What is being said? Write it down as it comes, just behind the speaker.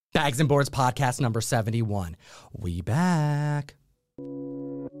Bags and Boards podcast number 71. We back.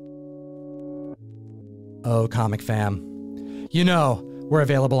 Oh, comic fam. You know, we're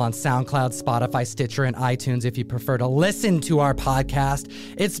available on SoundCloud, Spotify, Stitcher, and iTunes if you prefer to listen to our podcast.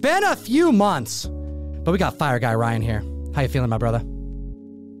 It's been a few months, but we got Fire Guy Ryan here. How you feeling, my brother?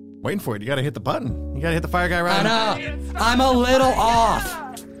 Waiting for it. You got to hit the button. You got to hit the Fire Guy Ryan. I know. I'm a little off.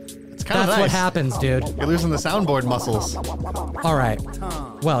 It's kind of That's nice. what happens, dude. You're losing the soundboard muscles. All right.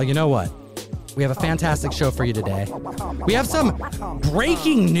 Well, you know what? We have a fantastic show for you today. We have some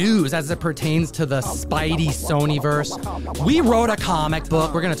breaking news as it pertains to the Spidey Sonyverse. We wrote a comic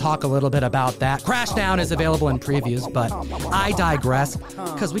book. We're going to talk a little bit about that. Crashdown is available in previews, but I digress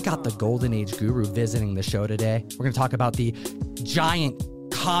because we got the Golden Age Guru visiting the show today. We're going to talk about the giant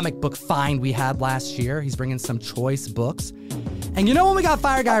comic book find we had last year. He's bringing some choice books. And you know when we got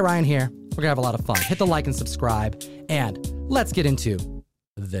Fire Guy Ryan here, we're going to have a lot of fun. Hit the like and subscribe, and let's get into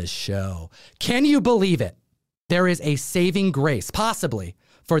the show. Can you believe it? There is a saving grace, possibly,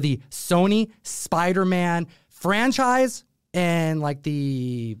 for the Sony Spider-Man franchise and like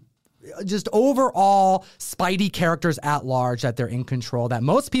the just overall Spidey characters at large that they're in control, that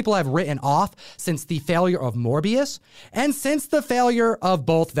most people have written off since the failure of Morbius and since the failure of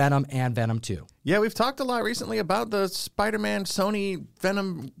both Venom and Venom 2. Yeah, we've talked a lot recently about the Spider-Man Sony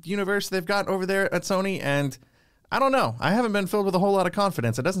Venom universe they've got over there at Sony, and I don't know. I haven't been filled with a whole lot of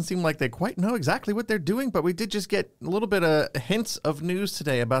confidence. It doesn't seem like they quite know exactly what they're doing, but we did just get a little bit of hints of news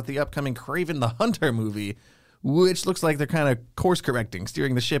today about the upcoming Kraven the Hunter movie, which looks like they're kind of course-correcting,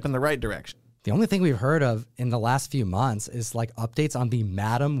 steering the ship in the right direction. The only thing we've heard of in the last few months is like updates on the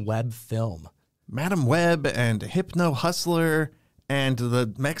Madam Web film. Madam Web and Hypno Hustler and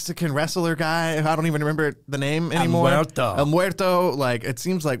the Mexican wrestler guy, I don't even remember the name anymore. El Muerto. Like, it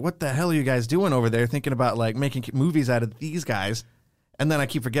seems like, what the hell are you guys doing over there thinking about, like, making movies out of these guys? And then I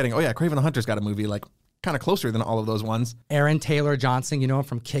keep forgetting, oh yeah, Kraven the Hunter's got a movie, like, kind of closer than all of those ones. Aaron Taylor Johnson, you know him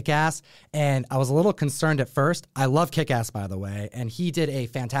from Kick-Ass, and I was a little concerned at first. I love Kick-Ass, by the way, and he did a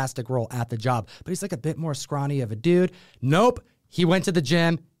fantastic role at the job, but he's like a bit more scrawny of a dude. Nope. He went to the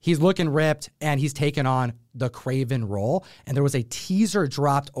gym, he's looking ripped, and he's taken on the Kraven role. And there was a teaser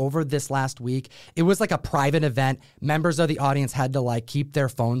dropped over this last week. It was like a private event. Members of the audience had to like keep their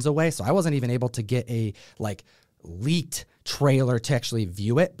phones away, so I wasn't even able to get a like leaked trailer to actually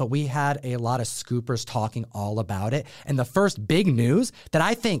view it, but we had a lot of scoopers talking all about it. And the first big news that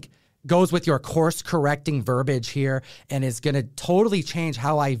I think goes with your course-correcting verbiage here and is going to totally change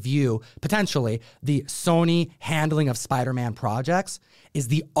how I view, potentially, the Sony handling of Spider-Man projects is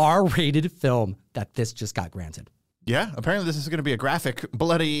the R-rated film that this just got granted. Yeah, apparently this is going to be a graphic,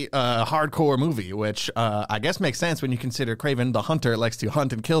 bloody, hardcore movie, which I guess makes sense when you consider Kraven the Hunter likes to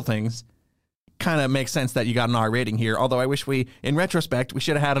hunt and kill things. Kind of makes sense that you got an R rating here, although I wish in retrospect, we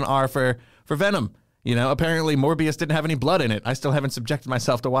should have had an R for Venom. You know, apparently Morbius didn't have any blood in it. I still haven't subjected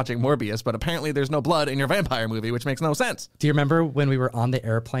myself to watching Morbius, but apparently there's no blood in your vampire movie, which makes no sense. Do you remember when we were on the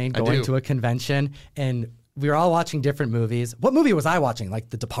airplane going to a convention and we were all watching different movies? What movie was I watching?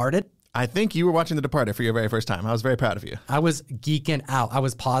 Like The Departed? I think you were watching The Departed for your very first time. I was very proud of you. I was geeking out. I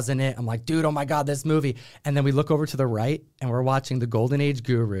was pausing it. I'm like, dude, oh my God, this movie. And then we look over to the right and we're watching The Golden Age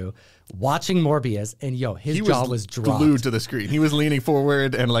Guru, watching Morbius, and his jaw was dropped. Glued to the screen. He was leaning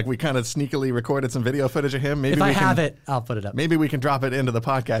forward and like we kind of sneakily recorded some video footage of him. Maybe if I have it, I'll put it up. Maybe we can drop it into the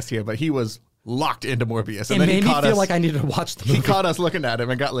podcast here, but he was locked into Morbius. And then made me feel like I needed to watch the movie. He caught us looking at him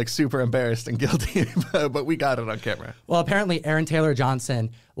and got like super embarrassed and guilty, but we got it on camera. Well, apparently Aaron Taylor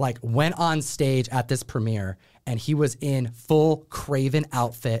Johnson like went on stage at this premiere and he was in full Kraven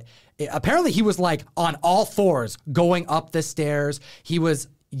outfit. Apparently he was like on all fours going up the stairs. He was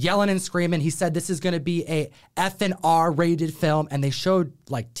yelling and screaming. He said this is going to be a F and R rated film, and they showed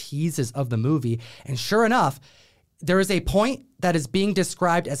like teases of the movie. And sure enough, there is a point that is being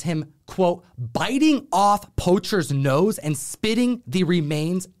described as him, quote, biting off Poacher's nose and spitting the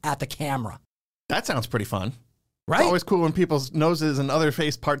remains at the camera. That sounds pretty fun. Right? It's always cool when people's noses and other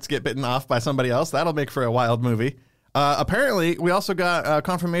face parts get bitten off by somebody else. That'll make for a wild movie. Apparently, we also got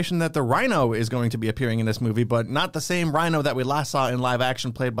confirmation that the Rhino is going to be appearing in this movie, but not the same Rhino that we last saw in live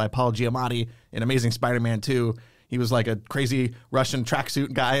action, played by Paul Giamatti in Amazing Spider-Man 2. He was like a crazy Russian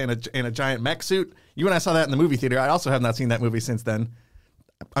tracksuit guy in a giant mech suit. You and I saw that in the movie theater. I also have not seen that movie since then.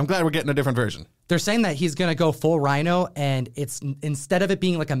 I'm glad we're getting a different version. They're saying that he's going to go full Rhino, and it's instead of it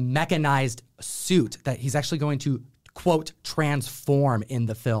being like a mechanized suit, that he's actually going to, quote, transform in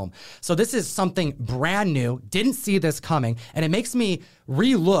the film. So this is something brand new. Didn't see this coming, and it makes me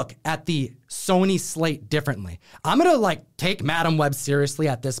relook at the Sony slate differently. I'm going to like take Madam Web seriously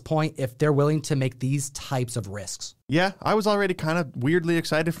at this point if they're willing to make these types of risks. Yeah, I was already kind of weirdly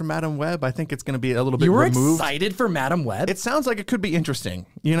excited for Madam Web. I think it's going to be a little bit You were removed. excited for Madam Web? It sounds like it could be interesting.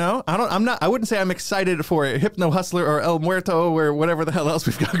 You know, I wouldn't say I'm excited for Hypno Hustler or El Muerto or whatever the hell else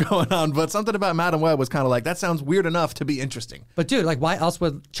we've got going on, but something about Madam Web was kind of like, that sounds weird enough to be interesting. But dude, like why else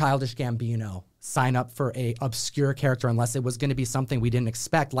would Childish Gambino sign up for a obscure character unless it was going to be something we didn't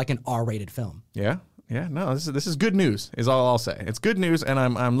expect, like an R-rated film? Yeah. Yeah, no, this is good news, is all I'll say. It's good news, and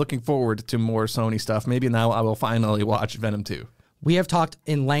I'm looking forward to more Sony stuff. Maybe now I will finally watch Venom 2. We have talked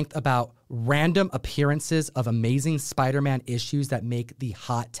in length about random appearances of Amazing Spider-Man issues that make the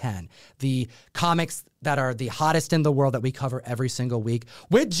Hot 10, the comics that are the hottest in the world that we cover every single week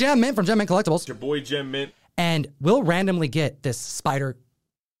with Gem Mint from Gem Mint Collectibles. Your boy Gem Mint. And we'll randomly get this Spider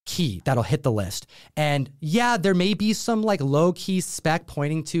key that'll hit the list. And yeah, there may be some like low-key spec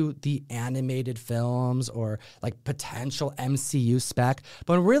pointing to the animated films or like potential MCU spec.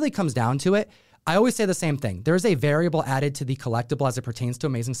 But when it really comes down to it, I always say the same thing. There's a variable added to the collectible as it pertains to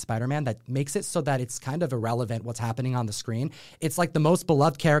Amazing Spider-Man that makes it so that it's kind of irrelevant what's happening on the screen. It's like the most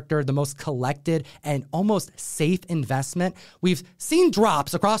beloved character, the most collected and almost safe investment. We've seen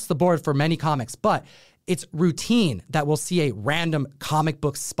drops across the board for many comics, but it's routine that we'll see a random comic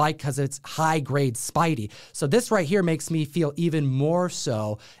book spike because it's high-grade Spidey. So this right here makes me feel even more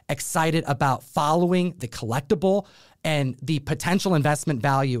so excited about following the collectible and the potential investment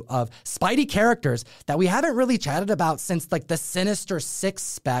value of Spidey characters that we haven't really chatted about since like the Sinister Six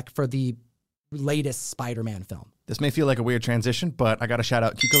spec for the latest Spider-Man film. This may feel like a weird transition, but I got to shout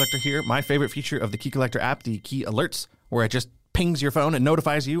out Key Collector here. My favorite feature of the Key Collector app, the Key Alerts, where it just pings your phone and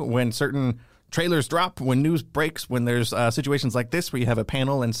notifies you when certain trailers drop, when news breaks, when there's situations like this where you have a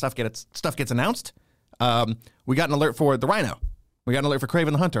panel and stuff gets announced. We got an alert for the Rhino. We got an alert for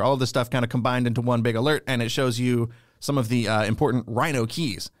Kraven the Hunter. All of this stuff kind of combined into one big alert, and it shows you some of the important Rhino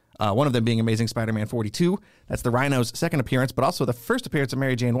keys. One of them being Amazing Spider-Man 42. That's the Rhino's second appearance, but also the first appearance of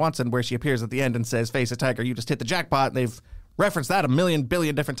Mary Jane Watson, where she appears at the end and says, "Face a tiger, you just hit the jackpot." They've referenced that a million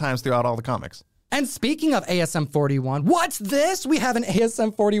billion different times throughout all the comics. And speaking of ASM 41, what's this? We have an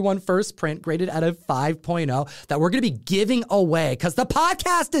ASM 41 first print graded out of 5.0 that we're going to be giving away because the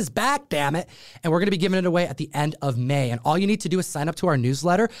podcast is back, damn it. And we're going to be giving it away at the end of May. And all you need to do is sign up to our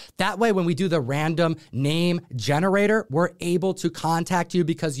newsletter. That way, when we do the random name generator, we're able to contact you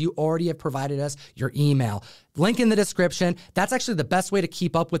because you already have provided us your email. Link in the description. That's actually the best way to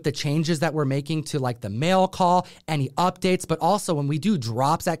keep up with the changes that we're making to like the mail call, any updates, but also when we do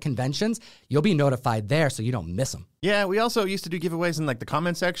drops at conventions, you'll be notified there so you don't miss them. Yeah, we also used to do giveaways in like the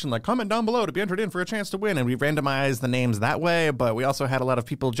comment section, like comment down below to be entered in for a chance to win, and we randomized the names that way, but we also had a lot of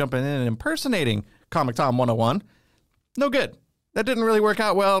people jumping in and impersonating Comic Tom 101. No good. That didn't really work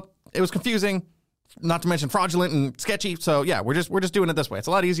out well. It was confusing. Not to mention fraudulent and sketchy. So yeah, we're just doing it this way. It's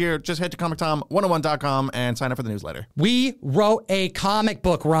a lot easier. Just head to comictom101.com and sign up for the newsletter. We wrote a comic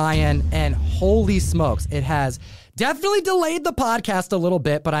book, Ryan, and holy smokes, it has definitely delayed the podcast a little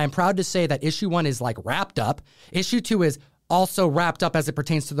bit, but I am proud to say that issue 1 is like wrapped up. Issue 2 is also wrapped up as it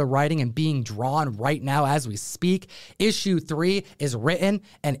pertains to the writing and being drawn right now as we speak. Issue 3 is written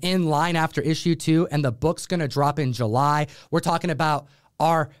and in line after issue 2, and the book's going to drop in July. We're talking about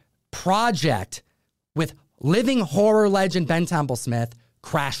our project with living horror legend Ben Temple-Smith,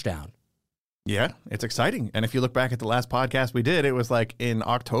 Crashdown. Yeah, it's exciting. And if you look back at the last podcast we did, it was like in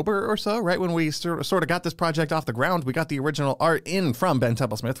October or so, right when we sort of got this project off the ground. We got the original art in from Ben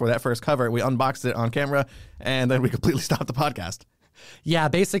Temple-Smith for that first cover. We unboxed it on camera, and then we completely stopped the podcast. Yeah,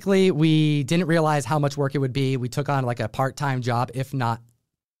 basically, we didn't realize how much work it would be. We took on like a part-time job, if not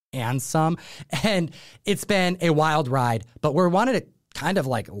and some. And it's been a wild ride, but we wanted to kind of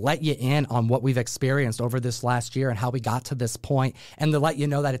like let you in on what we've experienced over this last year and how we got to this point, and to let you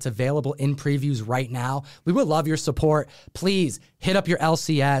know that it's available in previews right now. We would love your support. Please hit up your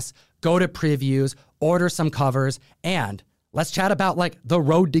LCS, go to previews, order some covers, and let's chat about like the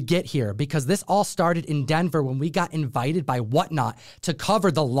road to get here, because this all started in Denver when we got invited by Whatnot to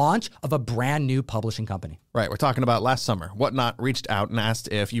cover the launch of a brand new publishing company. Right, we're talking about last summer. Whatnot reached out and asked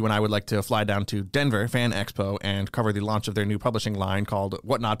if you and I would like to fly down to Denver Fan Expo and cover the launch of their new publishing line called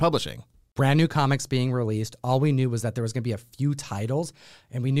Whatnot Publishing. Brand new comics being released. All we knew was that there was going to be a few titles,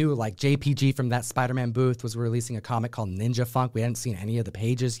 and we knew like JPG from that Spider-Man booth was releasing a comic called Ninja Funk. We hadn't seen any of the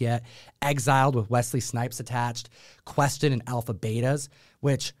pages yet. Exiled with Wesley Snipes attached. Quested and Alpha Betas,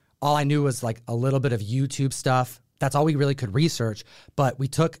 which all I knew was like a little bit of YouTube stuff. That's all we really could research. But we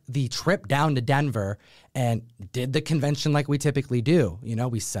took the trip down to Denver and did the convention like we typically do. You know,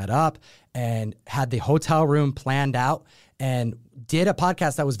 we set up and had the hotel room planned out. and did a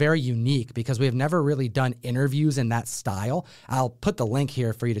podcast that was very unique because we have never really done interviews in that style. I'll put the link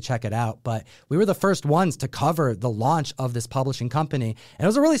here for you to check it out, but we were the first ones to cover the launch of this publishing company. And it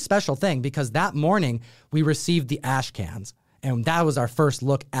was a really special thing because that morning we received the ash cans. And that was our first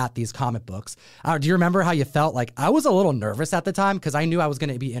look at these comic books. Do you remember how you felt? Like, I was a little nervous at the time because I knew I was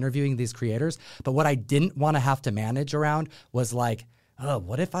going to be interviewing these creators. But what I didn't want to have to manage around was like, oh,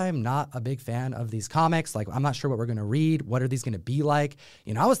 what if I'm not a big fan of these comics? Like, I'm not sure what we're going to read. What are these going to be like?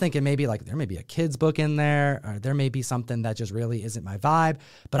 You know, I was thinking maybe like there may be a kid's book in there, or there may be something that just really isn't my vibe.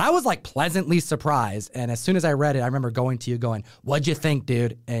 But I was like pleasantly surprised. And as soon as I read it, I remember going to you going, what'd you think,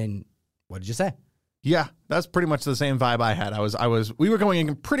 dude? And what did you say? Yeah, that's pretty much the same vibe I had. We were going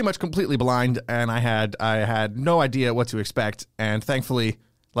in pretty much completely blind, and I had no idea what to expect. And thankfully,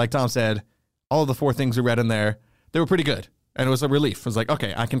 like Tom said, all of the 4 things we read in there, they were pretty good. And it was a relief. It was like,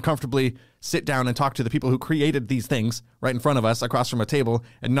 okay, I can comfortably sit down and talk to the people who created these things right in front of us across from a table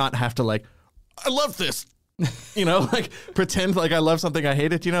and not have to like, I love this, you know, like pretend like I love something I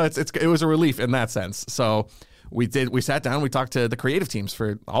hate it. You know, it was a relief in that sense. So we sat down, we talked to the creative teams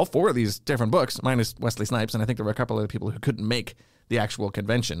for all 4 of these different books, minus Wesley Snipes. And I think there were a couple of people who couldn't make the actual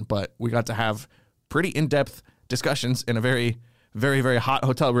convention, but we got to have pretty in-depth discussions in a very, very, very hot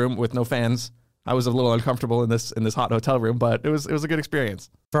hotel room with no fans. I was a little uncomfortable in this hot hotel room, but it was a good experience.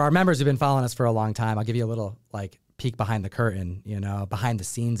 For our members who've been following us for a long time, I'll give you a little like peek behind the curtain, you know, behind the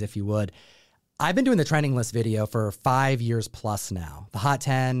scenes, if you would. I've been doing the trending list video for 5 years plus now. The Hot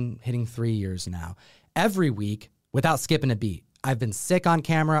 10 hitting 3 years now. Every week, without skipping a beat. I've been sick on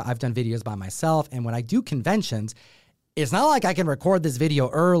camera. I've done videos by myself. And when I do conventions, it's not like I can record this video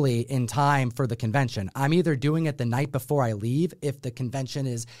early in time for the convention. I'm either doing it the night before I leave, if the convention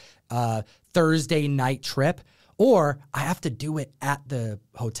is a Thursday night trip, or I have to do it at the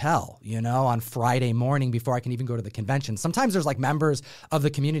hotel, you know, on Friday morning before I can even go to the convention. Sometimes there's like members of the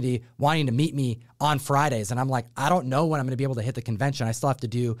community wanting to meet me on Fridays. And I'm like, I don't know when I'm going to be able to hit the convention. I still have to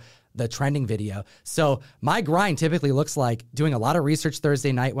do the trending video. So my grind typically looks like doing a lot of research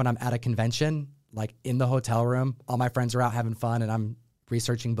Thursday night when I'm at a convention, like in the hotel room. All my friends are out having fun and I'm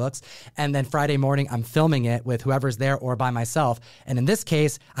researching books. And then Friday morning, I'm filming it with whoever's there or by myself. And in this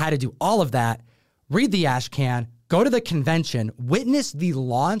case, I had to do all of that, read the ash can, go to the convention, witness the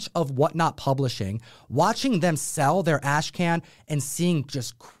launch of Whatnot Publishing, watching them sell their ash can and seeing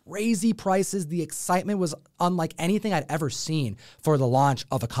just crazy prices. The excitement was unlike anything I'd ever seen for the launch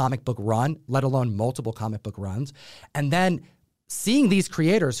of a comic book run, let alone multiple comic book runs. And then seeing these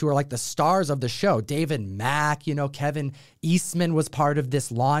creators who are like the stars of the show, David Mack, you know, Kevin Eastman was part of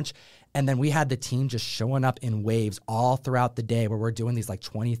this launch. And then we had the team just showing up in waves all throughout the day where we're doing these like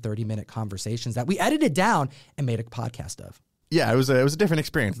 20, 30-minute conversations that we edited down and made a podcast of. Yeah, it was a different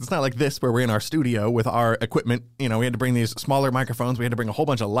experience. It's not like this where we're in our studio with our equipment. You know, we had to bring these smaller microphones. We had to bring a whole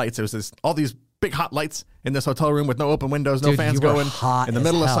bunch of lights. It was all these big hot lights in this hotel room with no open windows, no fans going. In the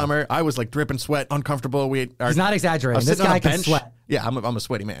middle of summer, I was like dripping sweat, uncomfortable. He's not exaggerating. This guy can sweat. Yeah, I'm a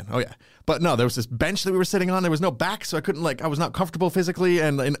sweaty man. Oh yeah. But no, there was this bench that we were sitting on. There was no back, so I couldn't I was not comfortable physically,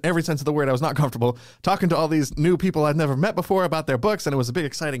 and in every sense of the word, I was not comfortable talking to all these new people I'd never met before about their books, and it was a big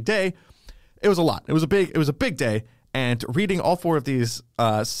exciting day. It was a lot. It was a big day, and reading all 4 of these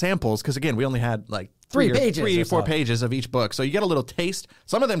samples, because again, we only had like 3 or 4 pages of each book, so you get a little taste.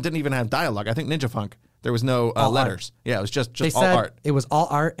 Some of them didn't even have dialogue. I think Ninja Funk, there was no letters. Art. Yeah, it was just they all art. It was all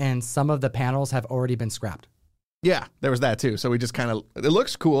art, and some of the panels have already been scrapped. Yeah, there was that too. So we just kind of, it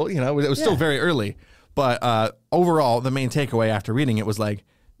looks cool, you know, it was still very early. But overall, the main takeaway after reading it was like,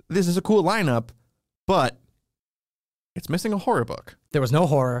 this is a cool lineup, but it's missing a horror book. There was no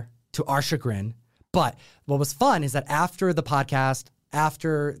horror, to our chagrin. But what was fun is that after the podcast,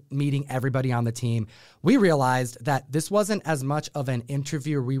 after meeting everybody on the team, we realized that this wasn't as much of an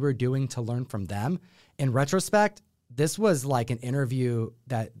interview we were doing to learn from them. In retrospect, this was like an interview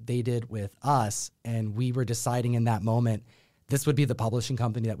that they did with us, and we were deciding in that moment this would be the publishing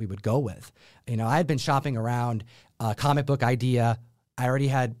company that we would go with. You know, I had been shopping around a comic book idea. I already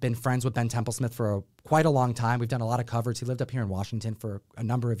had been friends with Ben Templesmith for quite a long time. We've done a lot of covers. He lived up here in Washington for a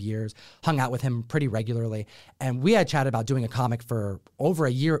number of years, hung out with him pretty regularly. And we had chatted about doing a comic for over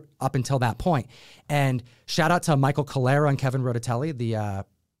a year up until that point. And shout out to Michael Calera and Kevin Rodatelli, the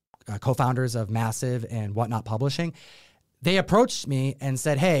co-founders of Massive and Whatnot Publishing. They approached me and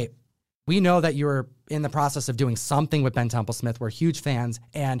said, hey, we know that you're in the process of doing something with Ben Templesmith. We're huge fans.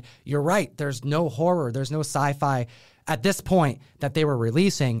 And you're right. There's no horror. There's no sci-fi at this point that they were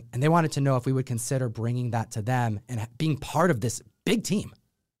releasing. And they wanted to know if we would consider bringing that to them and being part of this big team.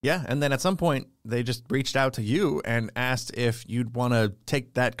 Yeah, and then at some point, they just reached out to you and asked if you'd want to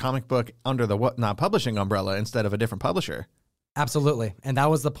take that comic book under the Whatnot Publishing umbrella instead of a different publisher. Absolutely. And that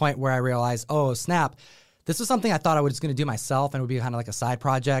was the point where I realized, oh, snap, this was something I thought I was going to do myself and it would be kind of like a side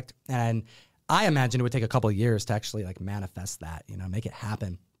project. And I imagined it would take a couple of years to actually like manifest that, make it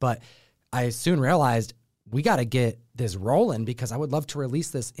happen. But I soon realized we got to get this rolling because I would love to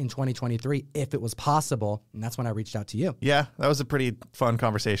release this in 2023 if it was possible. And that's when I reached out to you. Yeah, that was a pretty fun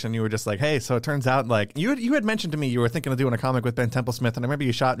conversation. You were just like, hey, so it turns out like you had mentioned to me you were thinking of doing a comic with Ben Templesmith. And I remember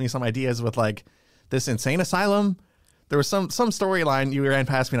you shot me some ideas with like this insane asylum. There was some storyline you ran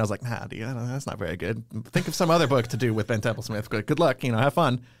past me and I was like, nah, dude, that's not very good. Think of some other book to do with Ben Templesmith. Good luck, have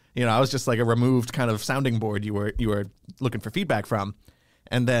fun. I was just like a removed kind of sounding board you were looking for feedback from.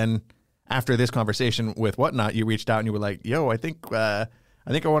 And then after this conversation with Whatnot, you reached out and you were like, yo, I think I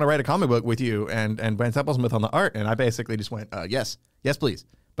want to write a comic book with you and Ben Templesmith on the art. And I basically just went, yes, please.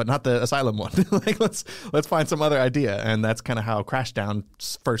 But not the asylum one. Like, let's find some other idea. And that's kind of how Crashdown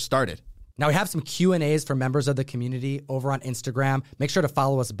first started. Now, we have some Q&As for members of the community over on Instagram. Make sure to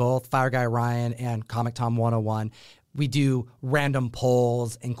follow us both, Fire Guy Ryan and Comic Tom 101. We do random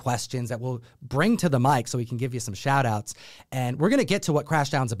polls and questions that we'll bring to the mic so we can give you some shout-outs. And we're going to get to what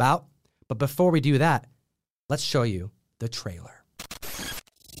Crashdown's about. But before we do that, let's show you the trailer.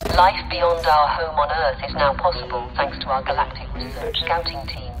 Life beyond our home on Earth is now possible thanks to our galactic research scouting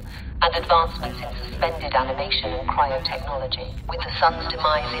team and advancements in suspended animation and cryotechnology. With the sun's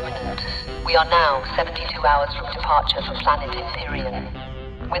demise imminent, we are now 72 hours from departure for planet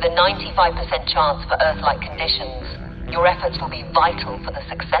Tynion. With a 95% chance for Earth-like conditions, your efforts will be vital for the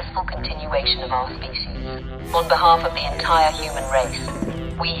successful continuation of our species. On behalf of the entire human race,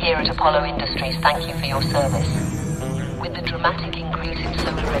 we here at Apollo Industries thank you for your service. With the dramatic increase in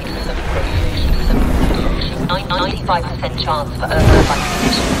solar radiation, 95% chance for Earth-like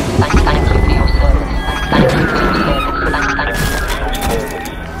conditions. Thank you for your service. Thank you for your service. Thank you for your service.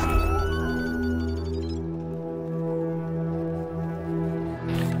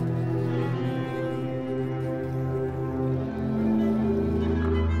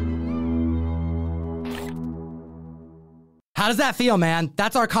 How does that feel, man?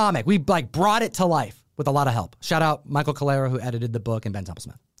 That's our comic. We brought it to life with a lot of help. Shout out Michael Calero, who edited the book, and Ben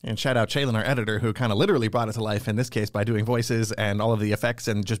Templesmith. And shout out Shaylin, our editor, who kind of literally brought it to life in this case by doing voices and all of the effects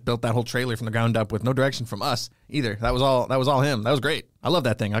and just built that whole trailer from the ground up with no direction from us either. That was all him. That was great. I love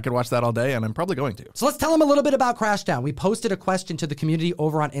that thing. I could watch that all day, and I'm probably going to. So let's tell them a little bit about Crashdown. We posted a question to the community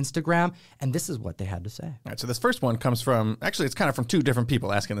over on Instagram, and this is what they had to say. All right, so this first one comes from, actually, it's kind of from two different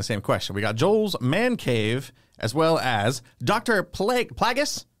people asking the same question. We got Joel's Man Cave, as well as Dr.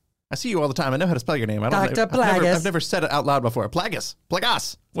 Plagus. I see you all the time. I know how to spell your name. I've never said it out loud before. Plagus,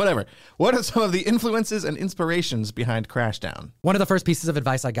 whatever. What are some of the influences and inspirations behind Crashdown? One of the first pieces of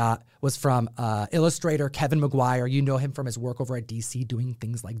advice I got was from illustrator Kevin McGuire. You know him from his work over at DC doing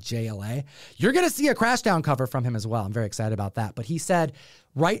things like JLA. You're going to see a Crashdown cover from him as well. I'm very excited about that. But he said,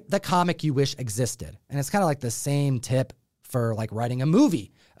 write the comic you wish existed. And it's kind of like the same tip for like writing a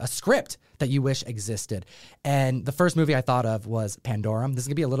movie, a script that you wish existed. And the first movie I thought of was Pandorum. This is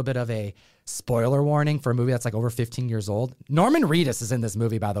going to be a little bit of a spoiler warning for a movie that's like over 15 years old. Norman Reedus is in this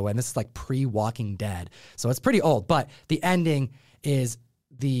movie, by the way, and this is like pre-Walking Dead. So it's pretty old, but the ending is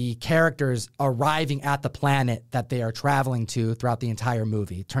the characters arriving at the planet that they are traveling to throughout the entire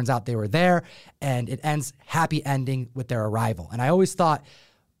movie. It turns out they were there, and it ends happy ending with their arrival. And I always thought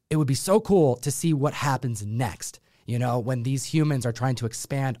it would be so cool to see what happens next, when these humans are trying to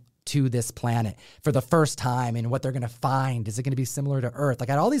expand to this planet for the first time and what they're going to find. Is it going to be similar to Earth? Like,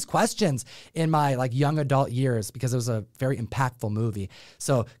 I had all these questions in my young adult years because it was a very impactful movie.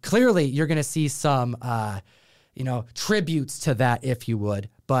 So clearly you're going to see some, tributes to that, if you would,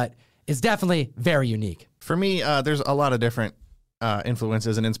 but it's definitely very unique. For me, there's a lot of different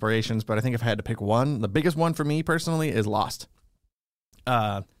influences and inspirations, but I think if I had to pick one, the biggest one for me personally is Lost.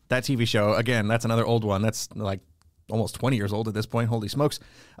 That TV show, again, that's another old one. That's like almost 20 years old at this point. Holy smokes.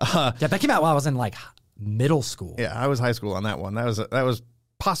 Yeah, that came out while I was in middle school. Yeah, I was high school on that one. That was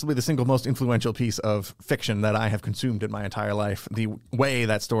possibly the single most influential piece of fiction that I have consumed in my entire life. The way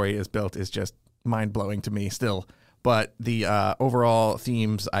that story is built is just mind-blowing to me still. But the overall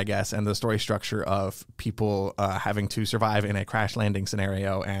themes, I guess, and the story structure of people having to survive in a crash landing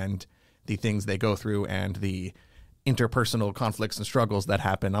scenario and the things they go through and the interpersonal conflicts and struggles that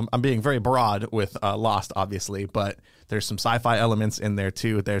happen. I'm being very broad with Lost, obviously, but there's some sci-fi elements in there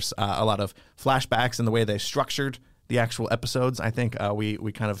too. There's a lot of flashbacks in the way they structured the actual episodes. I think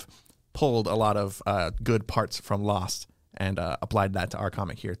we kind of pulled a lot of good parts from Lost and applied that to our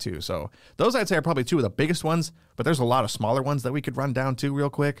comic here too. So those I'd say are probably two of the biggest ones, but there's a lot of smaller ones that we could run down too real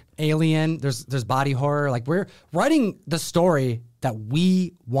quick. Alien, there's body horror. Like, we're writing the story that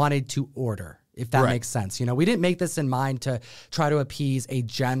we wanted to order, if that makes sense. You know, we didn't make this in mind to try to appease a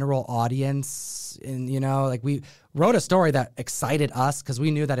general audience. And, you know, like, we wrote a story that excited us because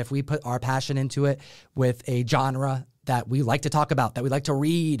we knew that if we put our passion into it with a genre that we like to talk about, that we like to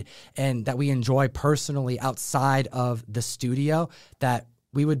read, and that we enjoy personally outside of the studio, that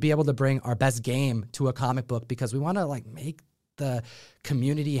we would be able to bring our best game to a comic book, because we want to, like, make the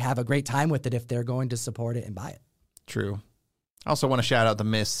community have a great time with it if they're going to support it and buy it. True. I also want to shout out The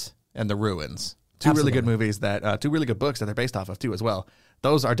Mist and The Ruins. Two really good movies that, two really good books that they're based off of too as well.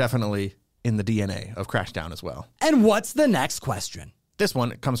 Those are definitely in the DNA of Crashdown as well. And what's the next question? This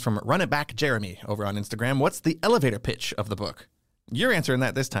one comes from Run It Back Jeremy over on Instagram. What's the elevator pitch of the book? You're answering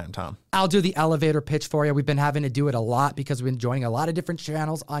that this time, Tom. I'll do the elevator pitch for you. We've been having to do it a lot because we've been joining a lot of different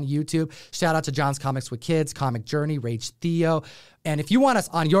channels on YouTube. Shout out to John's Comics with Kids, Comic Journey, Rage Theo. And if you want us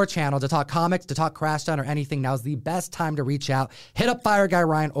on your channel to talk comics, to talk Crashdown or anything, now's the best time to reach out. Hit up Fire Guy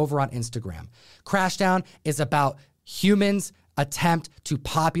Ryan over on Instagram. Crashdown is about humans' attempt to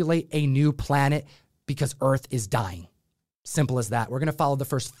populate a new planet because Earth is dying. Simple as that. We're going to follow the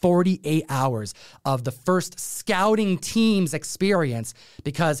first 48 hours of the first scouting team's experience,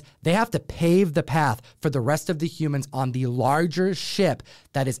 because they have to pave the path for the rest of the humans on the larger ship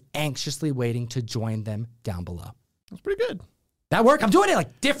that is anxiously waiting to join them down below. That's pretty good. That worked. I'm doing it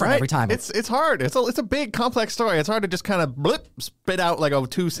like different every time. It's hard. It's a big, complex story. It's hard to just kind of spit out like a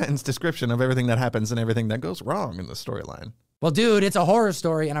 2-sentence description of everything that happens and everything that goes wrong in the storyline. Well, dude, it's a horror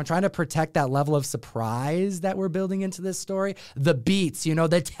story, and I'm trying to protect that level of surprise that we're building into this story. The beats, you know,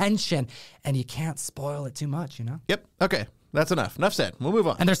 the tension, and you can't spoil it too much, you know? Yep. Okay. That's enough. Enough said. We'll move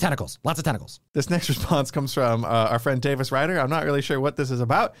on. And there's tentacles. Lots of tentacles. This next response comes from our friend Davis Ryder. I'm not really sure what this is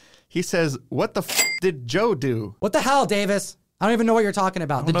about. He says, what the f*** did Joe do? What the hell, Davis? I don't even know what you're talking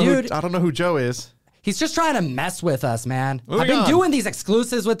about. I don't know who Joe is. He's just trying to mess with us, man. Moving I've been on. doing these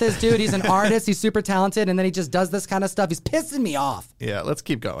exclusives with this dude. He's an artist. He's super talented, and then he just does this kind of stuff. He's pissing me off. Yeah, let's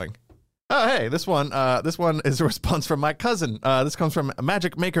keep going. Oh, hey, this one is a response from my cousin. This comes from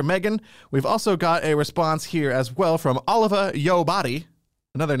Magic Maker Megan. We've also got a response here as well from Oliva Yo Body,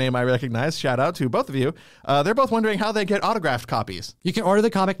 another name I recognize. Shout out to both of you. They're both wondering how they get autographed copies. You can order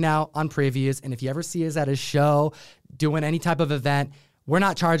the comic now on previews, and if you ever see us at a show doing any type of event, we're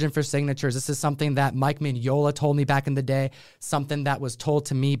not charging for signatures. This is something that Mike Mignola told me back in the day, something that was told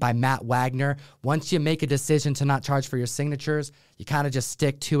to me by Matt Wagner. Once you make a decision to not charge for your signatures, you kind of just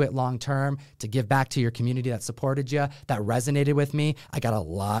stick to it long term to give back to your community that supported you, that resonated with me. I got a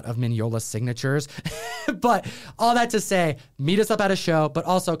lot of Mignola signatures. But all that to say, meet us up at a show, but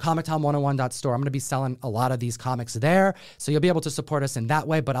also ComicTom101.store. I'm going to be selling a lot of these comics there, so you'll be able to support us in that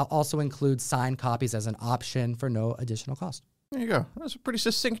way, but I'll also include signed copies as an option for no additional cost. There you go. That's a pretty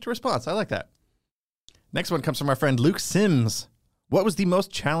succinct response. I like that. Next one comes from our friend Luke Sims. What was the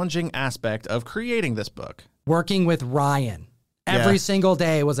most challenging aspect of creating this book? Working with Ryan. Every single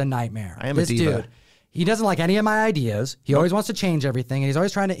day was a nightmare. I am this a diva. dude, he doesn't like any of my ideas. He always wants to change everything, and he's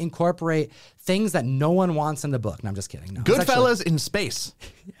always trying to incorporate things that no one wants in the book. No, I'm just kidding. No, Goodfellas in space.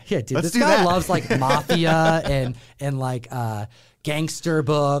 Yeah, dude. Let's This do guy that. loves like mafia and like gangster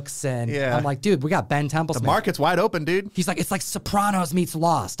books, and Yeah. I'm like, dude, we got Ben Temple The Smith. market's wide open, dude. He's like, it's like Sopranos meets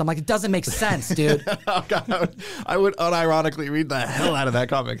Lost. I'm like, it doesn't make sense, dude. Oh, God. I would unironically read the hell out of that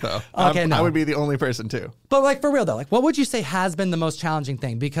comic, though. Okay, no. I would be the only person, too. But like, for real though, like, what would you say has been the most challenging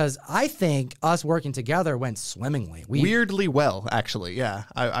thing? Because I think us working together went swimmingly. Weirdly well, actually, yeah.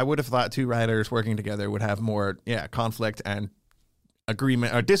 I would have thought two writers working together would have more, conflict and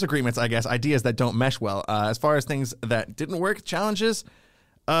agreement or disagreements, I guess, ideas that don't mesh well. As far as things that didn't work, challenges,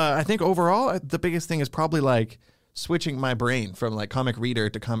 I think overall the biggest thing is probably like switching my brain from like comic reader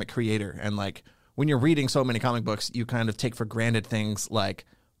to comic creator. And like when you're reading so many comic books, you kind of take for granted things like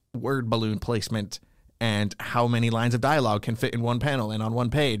word balloon placement and how many lines of dialogue can fit in one panel and on one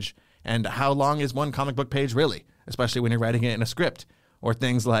page, and how long is one comic book page really, especially when you're writing it in a script, or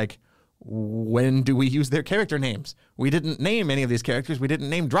things like, when do we use their character names? We didn't name any of these characters. We didn't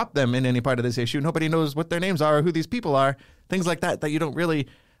name drop them in any part of this issue. Nobody knows what their names are or who these people are. Things like that you don't really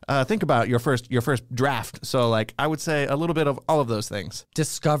think about your first draft. So like I would say a little bit of all of those things.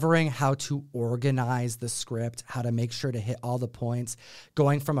 Discovering how to organize the script, how to make sure to hit all the points,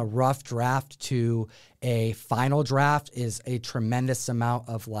 going from a rough draft to a final draft is a tremendous amount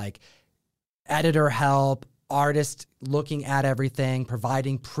of like editor help, artist looking at everything,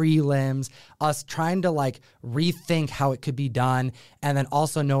 providing prelims, us trying to like rethink how it could be done, and then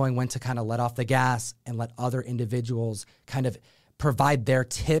also knowing when to kind of let off the gas and let other individuals kind of provide their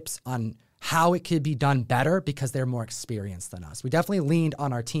tips on how it could be done better because they're more experienced than us. We definitely leaned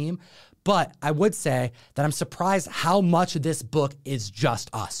on our team, but I would say that I'm surprised how much of this book is just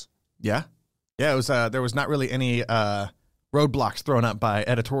us. Yeah. Yeah, it was there was not really any roadblocks thrown up by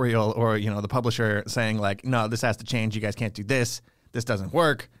editorial or, the publisher saying like, no, this has to change. You guys can't do this. This doesn't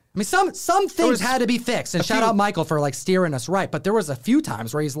work. I mean, some things had to be fixed, and shout out Michael for like steering us right. But there was a few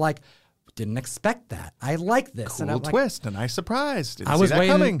times where he's like, didn't expect that. I like this. Cool and I'm twist, a nice surprise. Didn't I see was that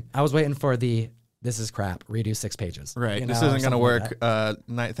waiting. coming. I was waiting for this is crap. Redo 6 pages. Right. This isn't going to work.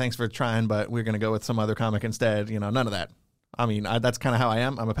 Thanks for trying, but we're going to go with some other comic instead. None of that. I mean, that's kind of how I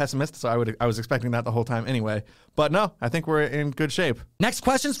am. I'm a pessimist, so I was expecting that the whole time anyway. But no, I think we're in good shape. Next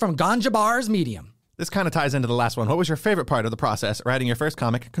question's from Ganja Bar's Medium. This kind of ties into the last one. What was your favorite part of the process writing your first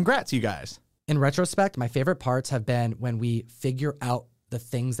comic? Congrats, you guys. In retrospect, my favorite parts have been when we figure out the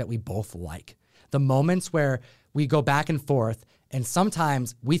things that we both like. The moments where we go back and forth, and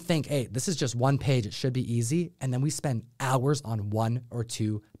sometimes we think, hey, this is just 1 page. It should be easy. And then we spend hours on 1 or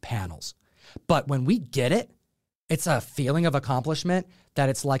 2 panels. But when we get it, it's a feeling of accomplishment that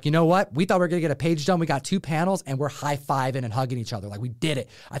it's like, you know what? We thought we were going to get a page done. We got 2 panels and we're high-fiving and hugging each other. Like, we did it.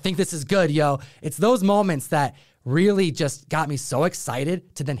 I think this is good, yo. It's those moments that really just got me so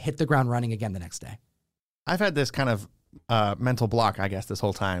excited to then hit the ground running again the next day. I've had this kind of mental block, I guess, this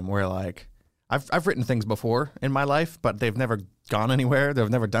whole time where like, I've written things before in my life, but they've never gone anywhere. They've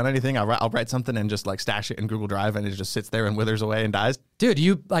never done anything. I'll write something and just like stash it in Google Drive, and it just sits there and withers away and dies. Dude,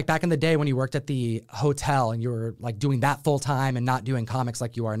 you like back in the day when you worked at the hotel and you were like doing that full time and not doing comics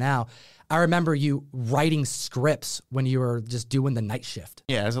like you are now. I remember you writing scripts when you were just doing the night shift.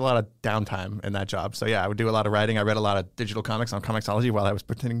 Yeah, there's a lot of downtime in that job. So yeah, I would do a lot of writing. I read a lot of digital comics on Comixology while I was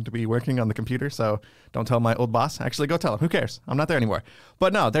pretending to be working on the computer. So don't tell my old boss. Actually, go tell him. Who cares? I'm not there anymore.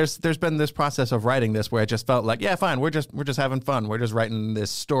 But no, there's been this process of writing this where it just felt like, yeah, fine. We're just having fun. We're just writing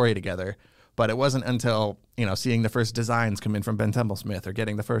this story together. But it wasn't until, seeing the first designs come in from Ben Templesmith or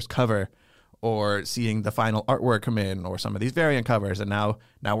getting the first cover or seeing the final artwork come in or some of these variant covers. And now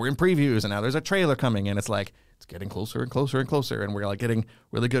we're in previews and now there's a trailer coming and it's like, it's getting closer and closer and closer. And we're like getting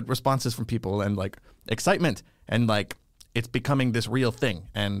really good responses from people and like excitement and like it's becoming this real thing.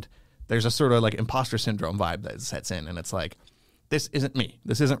 And there's a sort of like imposter syndrome vibe that sets in. And it's like, this isn't me.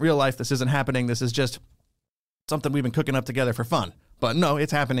 This isn't real life. This isn't happening. This is just something we've been cooking up together for fun. But no,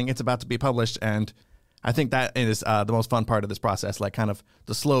 it's happening. It's about to be published. And I think that is the most fun part of this process, like kind of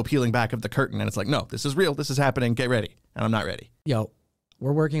the slow peeling back of the curtain. And it's like, no, this is real. This is happening. Get ready. And I'm not ready. Yo,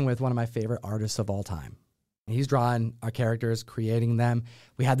 we're working with one of my favorite artists of all time. He's drawing our characters, creating them.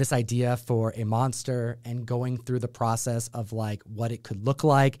 We had this idea for a monster and going through the process of like what it could look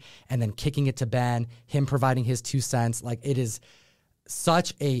like and then kicking it to Ben, him providing his 2 cents. Like it is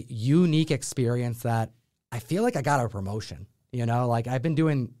such a unique experience that I feel like I got a promotion. Like I've been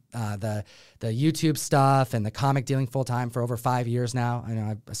doing the YouTube stuff and the comic dealing full time for over 5 years now.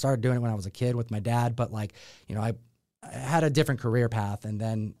 I started doing it when I was a kid with my dad, but like, I had a different career path, and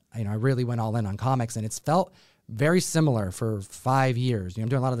then I really went all in on comics, and it's felt very similar for 5 years. I'm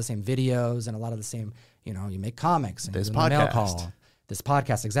doing a lot of the same videos and a lot of the same. You make comics and this the mail podcast. call, this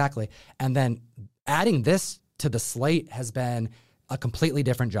podcast exactly, and then adding this to the slate has been a completely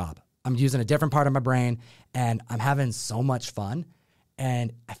different job. I'm using a different part of my brain, and I'm having so much fun,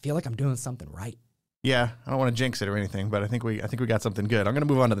 and I feel like I'm doing something right. Yeah, I don't want to jinx it or anything, but I think we got something good. I'm going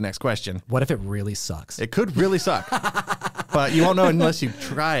to move on to the next question. What if it really sucks? It could really suck, but you won't know unless you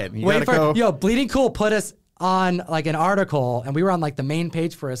try it. You gotta go. Yo, Bleeding Cool put us on like an article, and we were on like the main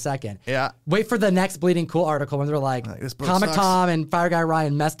page for a second. Yeah. Wait for the next Bleeding Cool article when they're like this book Comic sucks. Tom and Fire Guy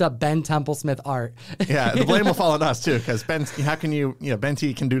Ryan messed up Ben Templesmith art. Yeah, the blame will fall on us too, because Ben, how can Ben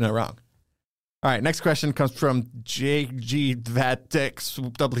T can do no wrong. All right, next question comes from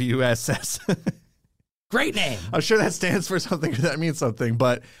JGVatXWSS. Great name. I'm sure that stands for something, that means something,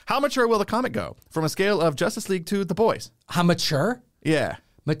 but how mature will the comic go? From a scale of Justice League to The Boys? How mature? Yeah.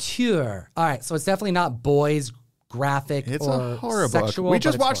 Mature. All right, so it's definitely not boys graphic It's or a horror sexual. book. We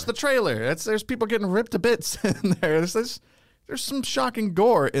just but it's watched the trailer. There's people getting ripped to bits in there. There's some shocking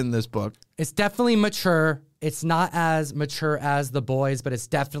gore in this book. It's definitely mature. It's not as mature as The Boys, but it's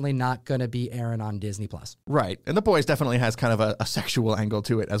definitely not going to be airing on Disney+. Right. And The Boys definitely has kind of a sexual angle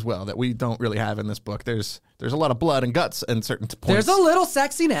to it as well that we don't really have in this book. There's a lot of blood and guts in certain points. There's a little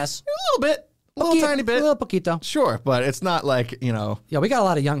sexiness. A little bit. A little tiny bit. A little poquito. Sure, but it's not like, Yeah, we got a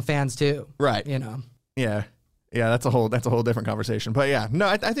lot of young fans too. Right. Yeah. Yeah, that's a whole different conversation. But yeah, no,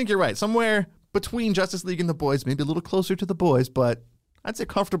 I think you're right. Somewhere between Justice League and the boys, maybe a little closer to the boys, but I'd say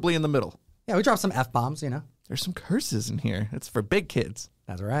comfortably in the middle. Yeah, we dropped some F-bombs, There's some curses in here. It's for big kids.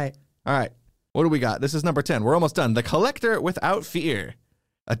 That's right. All right. What do we got? This is number 10. We're almost done. The Collector Without Fear.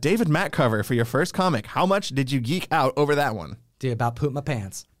 A David Mack cover for your first comic. How much did you geek out over that one? Dude, about poop my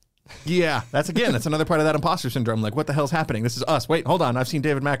pants. Yeah, that's another part of that imposter syndrome. Like, what the hell's happening? This is us. Wait, hold on. I've seen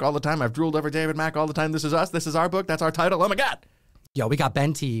David Mack all the time. I've drooled over David Mack all the time. This is us. This is our book. That's our title. Oh, my God. Yo, we got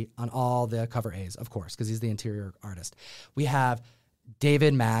Ben T on all the cover A's, of course, because he's the interior artist. We have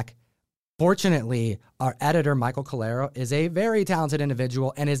David Mack. Fortunately, our editor, Michael Calero, is a very talented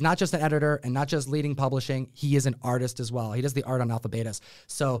individual and is not just an editor and not just leading publishing. He is an artist as well. He does the art on Alpha Betas.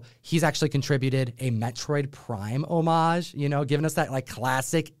 So he's actually contributed a Metroid Prime homage, giving us that like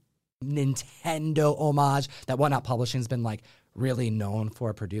classic Nintendo homage that Whatnot Publishing has been like really known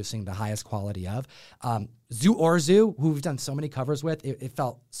for producing the highest quality of. Zoo Orzu, who we've done so many covers with, it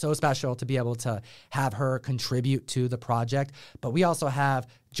felt so special to be able to have her contribute to the project. But we also have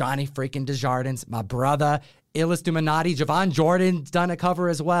Johnny freaking Desjardins, my brother, Illis Duminati, Javon Jordan's done a cover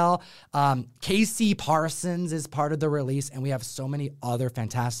as well. KC Parsons is part of the release, and we have so many other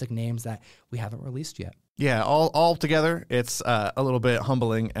fantastic names that we haven't released yet. Yeah, all together, it's a little bit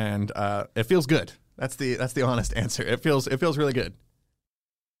humbling, and it feels good. That's the honest answer. It feels really good.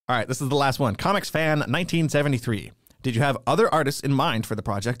 All right, this is the last one. Comics Fan 1973. Did you have other artists in mind for the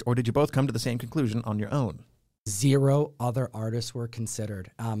project, or did you both come to the same conclusion on your own? 0 other artists were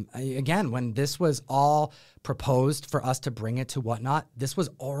considered. Again, when this was all proposed for us to bring it to Whatnot, this was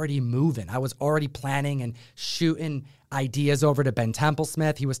already moving. I was already planning and shooting ideas over to Ben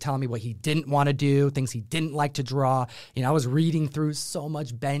Templesmith. He was telling me what he didn't want to do, things he didn't like to draw. I was reading through so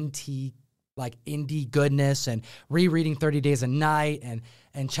much Ben T like indie goodness and rereading 30 Days a Night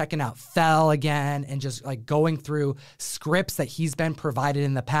and checking out Fell again and just like going through scripts that he's been provided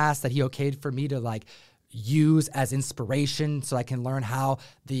in the past that he okayed for me to like use as inspiration so I can learn how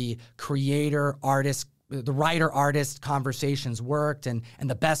the writer-artist conversations worked and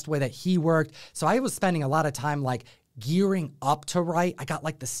the best way that he worked. So I was spending a lot of time like gearing up to write. I got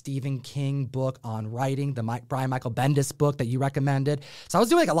like the Stephen King book on writing, the Brian Michael Bendis book that you recommended. So I was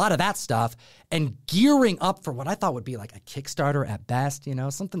doing like a lot of that stuff and gearing up for what I thought would be like a Kickstarter at best,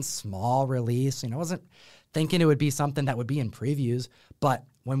 something small release. I wasn't thinking it would be something that would be in previews. But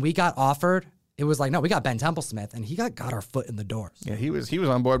when we got offered, it was like, no, we got Ben Templesmith, and he got our foot in the doors. Yeah, he was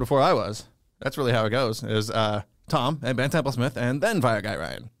on board before I was. That's really how it goes. Is Tom and Ben Templesmith, and then Fire Guy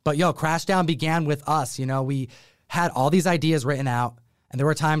Ryan. But Crashdown began with us. We had all these ideas written out, and there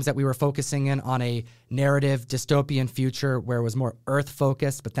were times that we were focusing in on a narrative dystopian future where it was more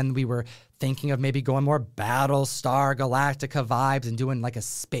Earth-focused, but then we were thinking of maybe going more Battlestar Galactica vibes and doing like a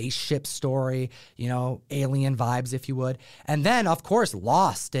spaceship story, alien vibes, if you would. And then, of course,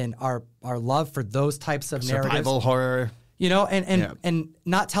 Lost and our love for those types of narratives. Survival horror. And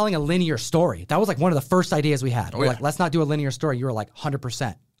not telling a linear story. That was like one of the first ideas we had. We're like, let's not do a linear story. You were like,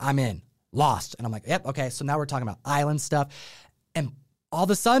 100%, I'm in. Lost. And I'm like, yep, okay. So now we're talking about island stuff. And all of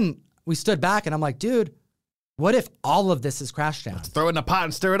a sudden, we stood back and I'm like, dude, what if all of this is Crashdown? Let's throw it in a pot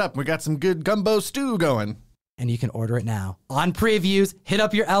and stir it up. We got some good gumbo stew going. And you can order it now on previews. Hit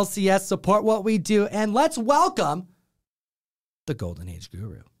up your LCS, support what we do, and let's welcome the Golden Age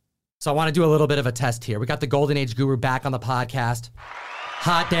Guru. So I want to do a little bit of a test here. We got the Golden Age Guru back on the podcast.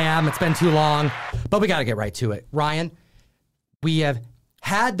 Hot damn, it's been too long, but we got to get right to it. Ryan, we have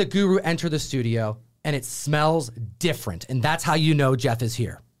had the Guru enter the studio, and it smells different, and that's how you know Jeff is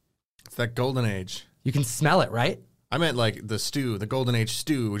here. It's that Golden Age. You can smell it, right? I meant like the stew, the Golden Age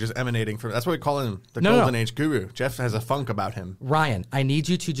stew, just emanating from. That's what we call him, the Golden Age Guru. Jeff has a funk about him. Ryan, I need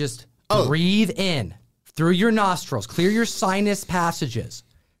you to just breathe in through your nostrils, clear your sinus passages.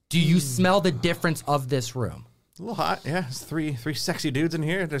 Do you smell the difference of this room? A little hot, yeah. There's three sexy dudes in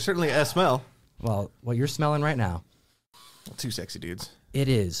here. There's certainly a smell. Well, what you're smelling right now. Well, 2 sexy dudes. It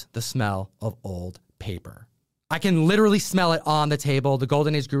is the smell of old paper. I can literally smell it on the table. The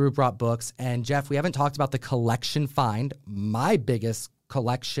Golden Age Guru brought books. And Jeff, we haven't talked about the collection find, my biggest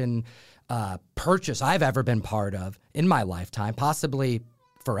collection purchase I've ever been part of in my lifetime, possibly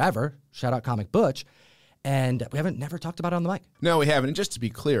forever. Shout out Comic Butch. And we haven't never talked about it on the mic. No, we haven't. And just to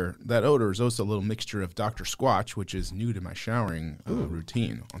be clear, that odor is also a little mixture of Dr. Squatch, which is new to my showering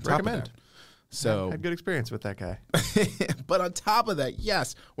routine. On top Recommend. of that. So I had good experience with that guy. But on top of that,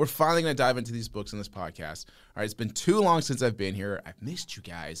 yes, we're finally going to dive into these books in this podcast. All right, it's been too long since I've been here. I've missed you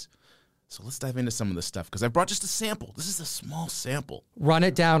guys. So let's dive into some of this stuff because I brought just a sample. This is a small sample. Run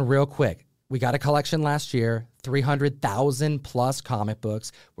it down real quick. We got a collection last year, 300,000 plus comic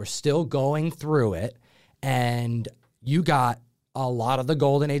books. We're still going through it. And you got a lot of the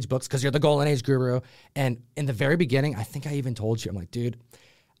Golden Age books because you're the Golden Age guru. And in the very beginning, I think I even told you, I'm like, dude,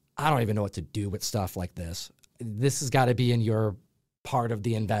 I don't even know what to do with stuff like this. This has got to be in your part of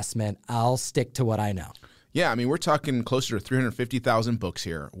the investment. I'll stick to what I know. Yeah, I mean, we're talking closer to 350,000 books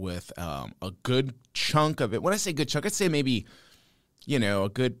here with a good chunk of it. When I say good chunk, I'd say maybe, a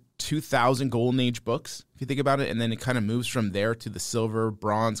good 2,000 Golden Age books, if you think about it. And then it kind of moves from there to the silver,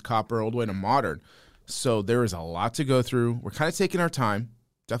 bronze, copper, all the way to modern. So there is a lot to go through. We're kind of taking our time,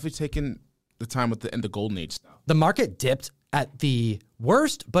 definitely taking the time with the Golden Age stuff. The market dipped at the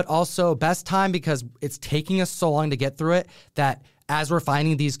worst, but also best time because it's taking us so long to get through it that as we're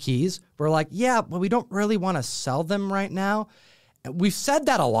finding these keys, we're like, yeah, but we don't really want to sell them right now. We've said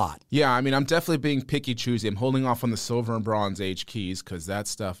that a lot. Yeah, I mean, I'm definitely being picky choosy. I'm holding off on the silver and bronze age keys because that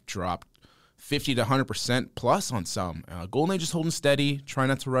stuff dropped 50 to 100% plus on some. Golden Age is holding steady. Try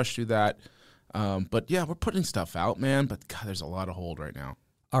not to rush through that. But yeah, we're putting stuff out, man. But God, there's a lot of hold right now.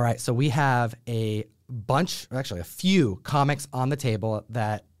 All right, so we have a few comics on the table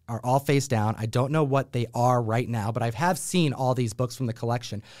that are all face down. I don't know what they are right now, but I have seen all these books from the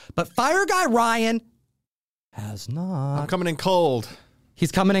collection. But Fire Guy Ryan has not. I'm coming in cold.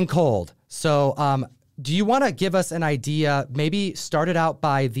 He's coming in cold. So do you want to give us an idea, maybe start it out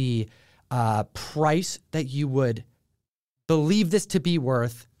by the price that you would believe this to be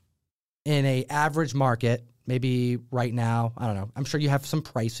worth in a average market, maybe right now? I don't know. I'm sure you have some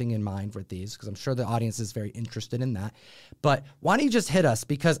pricing in mind with these because I'm sure the audience is very interested in that. But why don't you just hit us?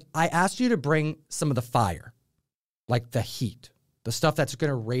 Because I asked you to bring some of the fire, like the heat, the stuff that's going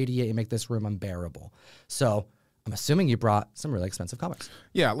to radiate and make this room unbearable. So I'm assuming you brought some really expensive comics.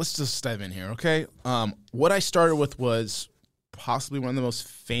 Yeah, let's just dive in here, okay? What I started with was possibly one of the most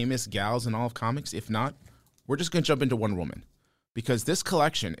famous gals in all of comics. If not, we're just going to jump into Wonder Woman. Because this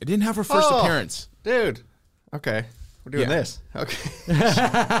collection, it didn't have her first appearance. Dude. Okay. We're doing this. Okay.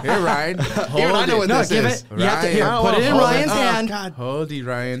 Here, Ryan. Even I know what this is. You have to put it in Ryan's hand. God. Holdy,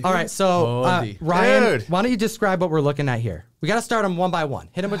 Ryan. All right, so Ryan, Dude. why don't you describe what we're looking at here? We got to start them one by one.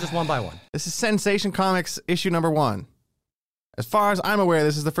 Hit them with just one by one. This is Sensation Comics issue number 1. As far as I'm aware,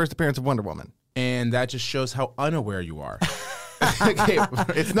 this is the first appearance of Wonder Woman. And that just shows how unaware you are. Okay,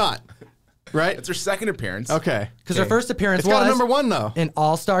 it's not. Right? It's her second appearance. Okay. Because her first appearance It's got was a number 1, though. in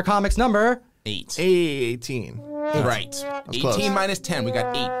All-Star Comics number 8. 18. Right. 18 close. minus 10. We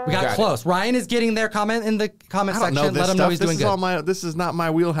got 8. We got close. Ryan is getting their comment in the comment I don't section. know this Let him stuff. know he's doing good. This is not my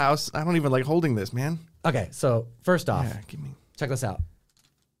wheelhouse. I don't even like holding this, man. Okay, so first off, Yeah, give me. check this out.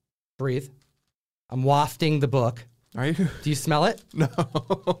 Breathe. I'm wafting the book. Are you? Do you smell it? No.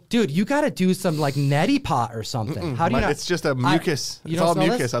 Dude, you got to do some like neti pot or something. How do you not? It's just a mucus. You It's don't all smell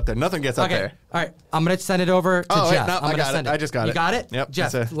mucus this? up there. Nothing gets up Okay. there. All right. I'm going to send it over to Oh, wait, Jeff. no, I'm I gonna got send it. I just got You it. got it? Yep,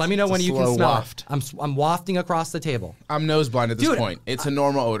 Jeff, it's a- let me know it's when a you can slow smell waft. it. I'm wafting across the table. I'm nose blind at this Dude, point. It's a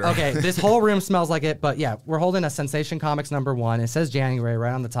normal odor. Okay, this whole room smells like it, but yeah, we're holding a Sensation Comics number 1. It says January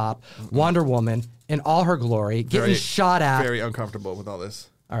right on the top. Wonder Woman in all her glory, getting shot at. Very uncomfortable with all this.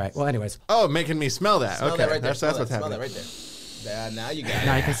 All right, well, anyways. Oh, making me smell that. Smell okay, that right there. that's what's happening. Smell that right there. Yeah, now you got it.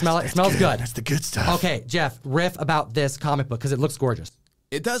 Now you can smell it. It smells good. That's the good stuff. Okay, Jeff, riff about this comic book because it looks gorgeous.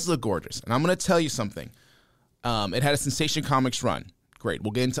 It does look gorgeous. And I'm going to tell you something. It had a Sensation Comics run. Great.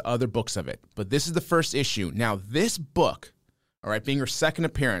 We'll get into other books of it. But this is the first issue. Now, this book, all right, being her second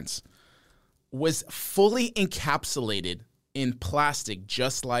appearance, was fully encapsulated in plastic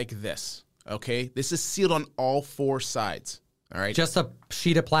just like this. Okay? This is sealed on all 4 sides. All right? Just a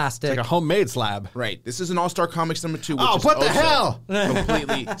sheet of plastic. Like a homemade slab. Right. This is an All-Star Comics number 2. Which Oh, is what the also hell?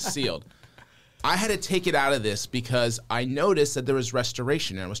 completely sealed. I had to take it out of this because I noticed that there was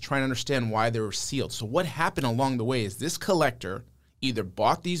restoration, and I was trying to understand why they were sealed. So what happened along the way is this collector either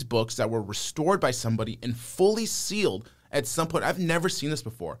bought these books that were restored by somebody and fully sealed at some point. I've never seen this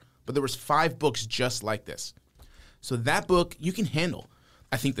before, but there was 5 books just like this. So that book you can handle.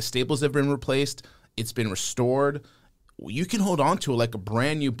 I think the staples have been replaced. It's been restored. You can hold on to it like a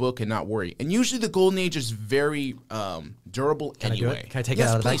brand new book and not worry. And usually the Golden Age is very durable Can I do anyway. it? Can I take it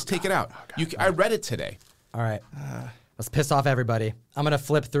out of the please take it out. I read it today. All right. Let's piss off everybody. I'm going to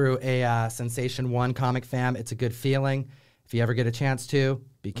flip through a Sensation 1 comic, fam. It's a good feeling. If you ever get a chance to,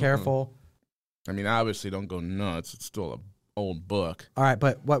 be careful. I mean, obviously don't go nuts. It's still an old book. All right,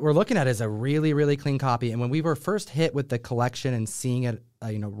 but what we're looking at is a really, really clean copy. And when we were first hit with the collection and seeing it,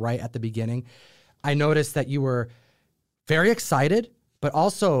 right at the beginning, I noticed that you were very excited, but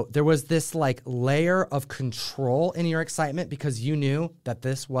also there was this like layer of control in your excitement because you knew that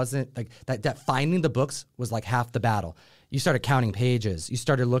this wasn't like that finding the books was like half the battle. you started counting pages. You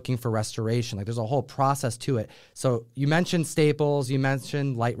started looking for restoration. Like there's a whole process to it. So you mentioned Staples, you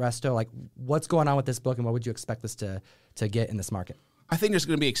mentioned Light Resto. Like what's going on with this book and what would you expect this to get in this market? I think there's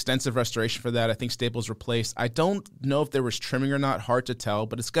going to be extensive restoration for that. I think Staples replaced. I don't know if there was trimming or not. Hard to tell,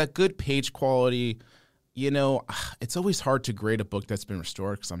 but it's got good page quality. You know, it's always hard to grade a book that's been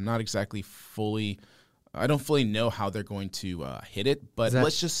restored because I'm not exactly I don't fully know how they're going to hit it. But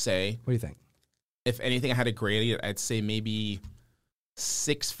let's just say. What do you think? If anything, I had to grade it, I'd say maybe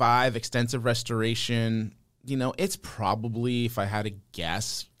 6.5, extensive restoration. You know, it's probably, if I had to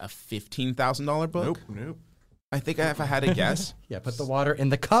guess, a $15,000 book. Nope. I think if I had to guess. Yeah, put the water in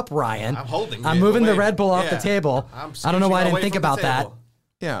the cup, Ryan. I'm moving the Red Bull off the table. I don't know why I didn't think about that.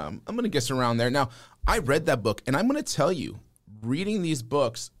 Yeah, I'm going to guess around there. Now, I read that book, and I'm going to tell you, reading these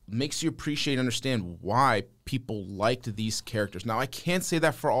books makes you appreciate and understand why people liked these characters. Now, I can't say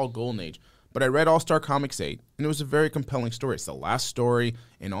that for all Golden Age. But I read All-Star Comics 8, and it was a very compelling story. It's the last story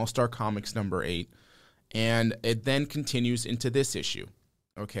in All-Star Comics number 8, and it then continues into this issue,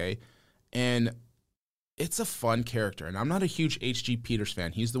 okay? And it's a fun character, and I'm not a huge H.G. Peters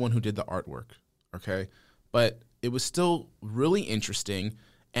fan. He's the one who did the artwork, okay? But it was still really interesting,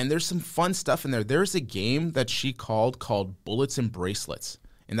 and there's some fun stuff in there. There's a game that she called Bullets and Bracelets,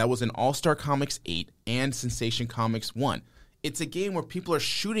 and that was in All-Star Comics 8 and Sensation Comics 1. It's a game where people are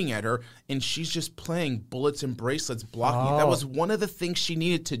shooting at her, and she's just playing bullets and bracelets, blocking. That was one of the things she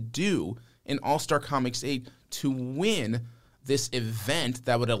needed to do in All-Star Comics 8 to win this event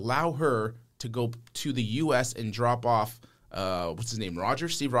that would allow her to go to the U.S. and drop off, what's his name,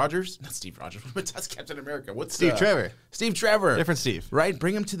 Steve Rogers? Not Steve Rogers, but that's Captain America. What's Steve Trevor. Steve Trevor. Different Steve. Right,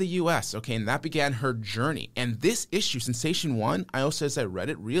 bring him to the U.S., okay, and that began her journey. And this issue, Sensation 1, I also, as I read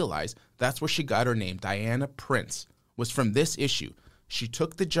it, realized that's where she got her name, Diana Prince. Was from this issue. She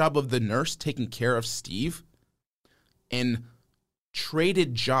took the job of the nurse taking care of Steve and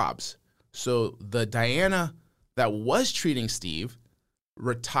traded jobs. So the Diana that was treating Steve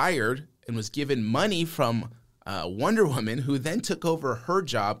retired and was given money from Wonder Woman, who then took over her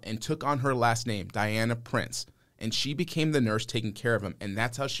job and took on her last name, Diana Prince. And she became the nurse taking care of him, and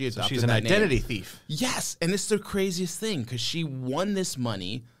that's how she adopted she's an identity thief. Yes, and it's the craziest thing because she won this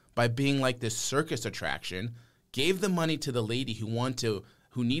money by being like this circus attraction, gave the money to the lady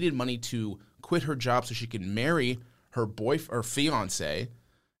who needed money to quit her job so she could marry her boyfriend or fiance.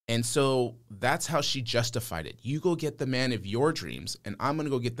 And so that's how she justified it. You go get the man of your dreams, and I'm going to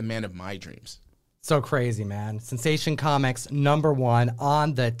go get the man of my dreams. So crazy, man. Sensation Comics #1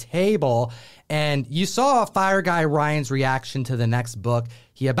 on the table. And you saw Fire Guy Ryan's reaction to the next book.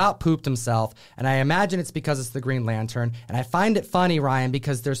 He about pooped himself. And I imagine it's because it's the Green Lantern. And I find it funny, Ryan,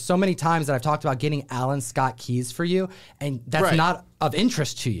 because there's so many times that I've talked about getting Alan Scott keys for you. And that's not of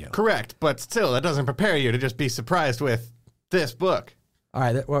interest to you. Correct. But still, that doesn't prepare you to just be surprised with this book. All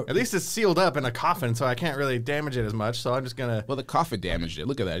right. At least it's sealed up in a coffin, so I can't really damage it as much. So I'm just going to... Well, the coffin damaged it.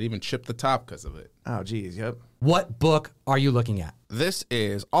 Look at that. It even chipped the top because of it. Oh, geez. Yep. What book are you looking at? This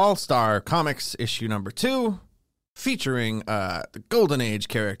is All-Star Comics issue #2, featuring the Golden Age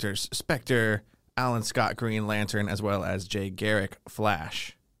characters, Spectre, Alan Scott Green Lantern, as well as Jay Garrick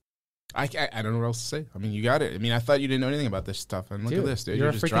Flash. I don't know what else to say. I mean, you got it. I mean, I thought you didn't know anything about this stuff. And look at this, dude.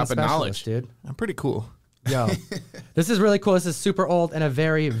 You're just a freaking dropping knowledge. dude. I'm pretty cool. Yo, this is really cool. This is super old and a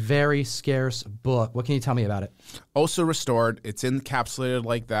very, very scarce book. What can you tell me about it? Also restored. It's encapsulated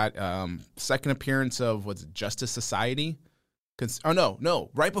like that. Second appearance of, Justice Society?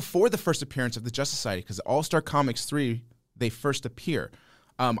 No. Right before the first appearance of the Justice Society, because All-Star Comics 3, they first appear.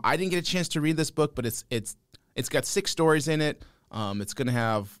 I didn't get a chance to read this book, but it's got 6 stories in it. It's going to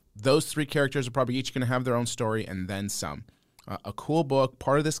have, those 3 characters are probably each going to have their own story and then some. A cool book,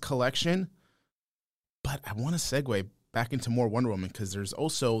 part of this collection. But I want to segue back into more Wonder Woman because there's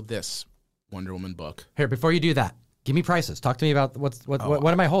also this Wonder Woman book. Here, before you do that, give me prices. Talk to me about what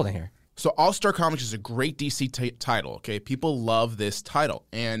am I holding here? So All-Star Comics is a great DC title, okay? People love this title,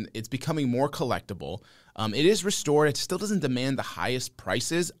 and it's becoming more collectible. It is restored. It still doesn't demand the highest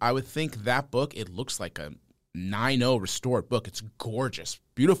prices. I would think that book, it looks like a 9.0 restored book. It's gorgeous.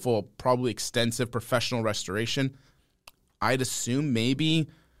 Beautiful, probably extensive professional restoration. I'd assume maybe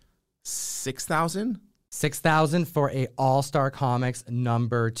 $6,000. $6,000 for a All-Star Comics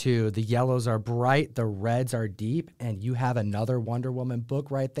 #2. The yellows are bright, the reds are deep, and you have another Wonder Woman book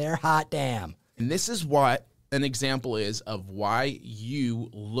right there. Hot damn. And this is what an example is of why you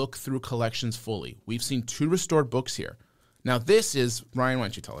look through collections fully. We've seen 2 restored books here. Now this is, Ryan, why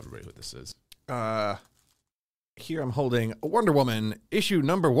don't you tell everybody what this is? Here I'm holding a Wonder Woman issue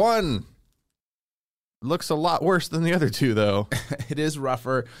 #1. Looks a lot worse than the other 2, though. It is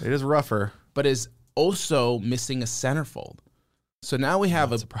rougher. It is rougher. But as also missing a centerfold. So now we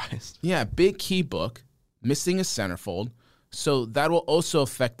have surprised. big key book missing a centerfold. So that will also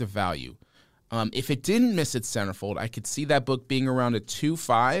affect the value. If it didn't miss its centerfold, I could see that book being around a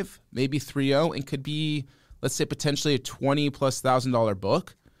 2.5, maybe 3.0, and could be, let's say, potentially a $20,000+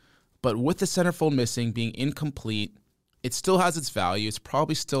 book. But with the centerfold missing, being incomplete, it still has its value. It's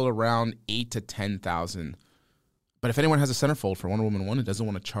probably still around $8,000 to $10,000. But if anyone has a centerfold for Wonder Woman 1 and doesn't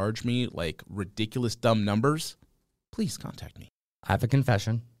want to charge me like ridiculous dumb numbers, please contact me. I have a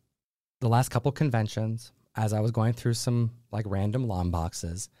confession. The last couple conventions, as I was going through some like random LOM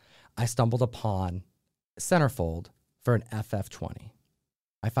boxes, I stumbled upon a centerfold for an FF20.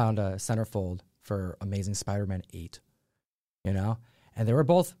 I found a centerfold for Amazing Spider-Man 8, you know? And they were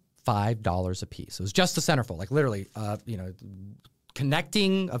both $5 a piece. It was just a centerfold, like literally,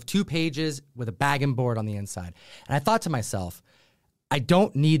 connecting of 2 pages with a bag and board on the inside. And I thought to myself, I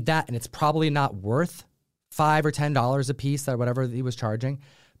don't need that, and it's probably not worth $5 or $10 a piece, or whatever he was charging.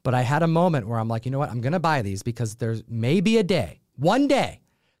 But I had a moment where I'm like, you know what? I'm going to buy these because there's maybe a day, one day,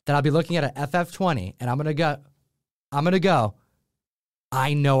 that I'll be looking at an FF20, and I'm going to go,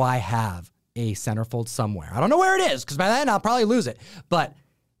 I know I have a centerfold somewhere. I don't know where it is, because by then I'll probably lose it. But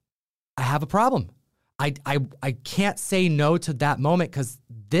I have a problem. I can't say no to that moment, because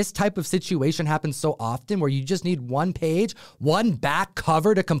this type of situation happens so often where you just need one page, one back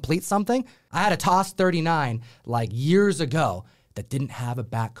cover to complete something. I had a TOS 39 like years ago that didn't have a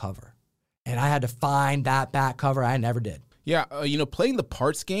back cover, and I had to find that back cover. I never did. Yeah, playing the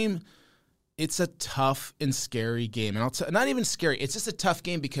parts game, it's a tough and scary game. And not even scary, it's just a tough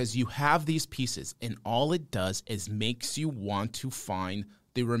game because you have these pieces, and all it does is makes you want to find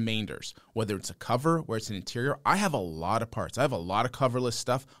the remainders, whether it's a cover, where it's an interior. I have a lot of parts. I have a lot of coverless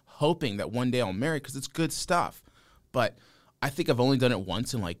stuff, hoping that one day I'll marry because it's good stuff. But I think I've only done it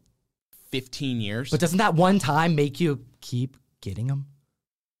once in like 15 years. But doesn't that one time make you keep getting them?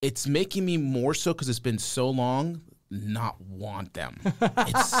 It's making me more so because it's been so long not want them.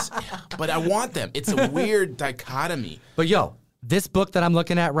 But I want them. It's a weird dichotomy. But yo, this book that I'm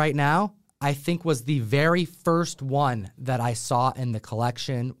looking at right now, I think was the very first one that I saw in the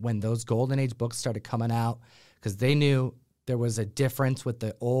collection when those Golden Age books started coming out, because they knew there was a difference with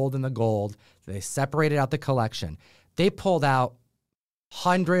the old and the gold. They separated out the collection. They pulled out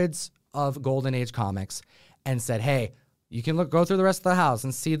hundreds of Golden Age comics and said, hey, you can go through the rest of the house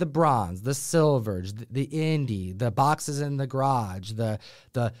and see the bronze, the silvers, the indie, the boxes in the garage, the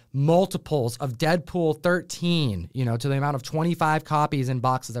multiples of Deadpool 13, to the amount of 25 copies in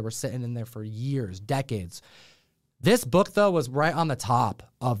boxes that were sitting in there for years, decades. This book, though, was right on the top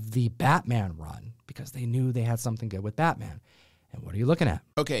of the Batman run because they knew they had something good with Batman. And what are you looking at?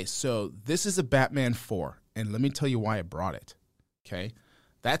 Okay, so this is a Batman 4, and let me tell you why I brought it, okay?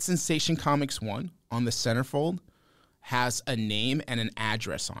 That Sensation Comics 1 on the centerfold has a name and an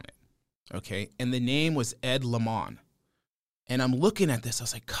address on it, okay? And the name was Ed Lamont. And I'm looking at this, I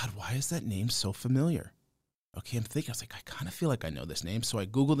was like, God, why is that name so familiar? Okay, I'm thinking, I was like, I kind of feel like I know this name. So I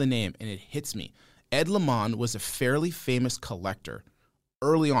Googled the name, and it hits me. Ed Lamont was a fairly famous collector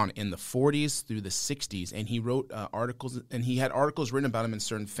early on in the 40s through the 60s, and he wrote articles, and he had articles written about him in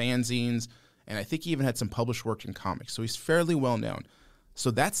certain fanzines, and I think he even had some published work in comics. So he's fairly well known. So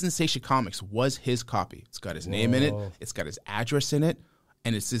that Sensation Comics was his copy. It's got his name in it. It's got his address in it.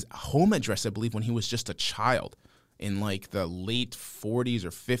 And it's his home address, I believe, when he was just a child in like the late 40s or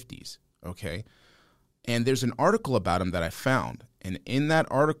 50s, okay? And there's an article about him that I found. And in that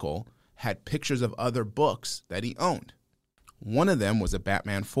article had pictures of other books that he owned. One of them was a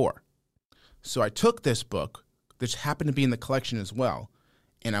Batman 4. So I took this book, which happened to be in the collection as well,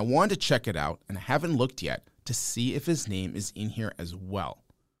 and I wanted to check it out, and I haven't looked yet, to see if his name is in here as well.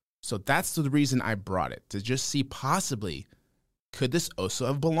 So that's the reason I brought it, to just see possibly, could this also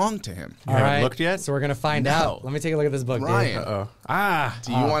have belonged to him? You haven't looked yet? So we're going to find out. Let me take a look at this book, Ryan. Dave.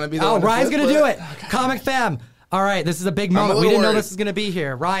 Do you want to be the one? Oh, Ryan's going to do it. Okay. Comic fam. All right, this is a big moment. We didn't know this was going to be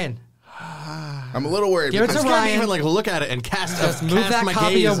here. Ryan. I'm a little worried. Give it to I'm Ryan. scared to even look at it and cast move that my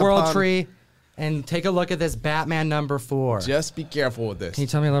copy gaze of World upon... Tree and take a look at this Batman number 4. Just be careful with this. Can you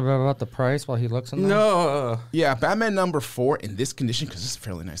tell me a little bit about the price while he looks in there? No. Yeah, Batman number 4 in this condition, because it's a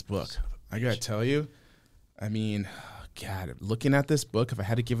fairly nice book. I got to tell you, I mean, God, looking at this book, if I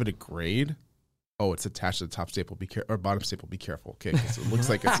had to give it a grade, it's attached to the top staple, or bottom staple, be careful, okay, because it looks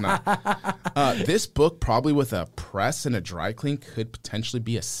like it's not. This book, probably with a press and a dry clean, could potentially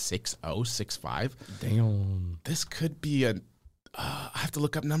be a 6.0, 6.5. Damn. This could be a I have to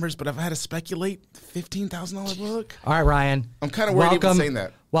look up numbers, but if I had to speculate, $15,000 book. All right, Ryan. I'm kind of worried even saying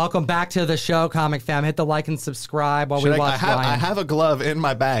that. Welcome back to the show, Comic Fam. Hit the like and subscribe while we watch Ryan. I have a glove in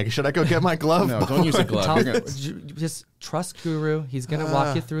my bag. Should I go get my glove? No, don't use a glove. Just trust Guru. He's going to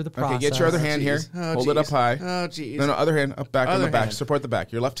walk you through the process. Okay, get your other hand here. Hold it up high. Oh, jeez. No, other hand up back on the back. Support the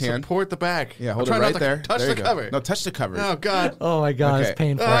back. Your left hand. Support the back. Yeah, hold it right there. Touch the cover. No, touch the cover. Oh, God. Oh, my God. It's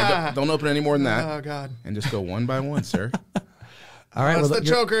painful. All right, don't open any more than that. Oh, God. And just go one by one, sir. All right. What's the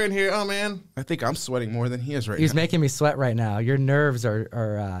Joker in here? Oh, man. I think I'm sweating more than he is right now. He's making me sweat right now. Your nerves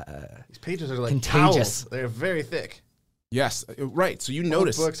are these pages are like contagious. Towels. They're very thick. Yes, right. So you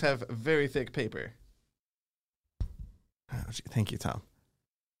notice. Books have very thick paper. Oh, thank you, Tom.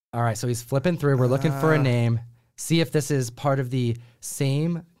 All right, so he's flipping through. We're looking for a name. See if this is part of the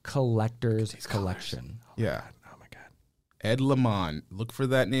same collector's collection. Yeah. Oh, my God. Ed Lamont. Look for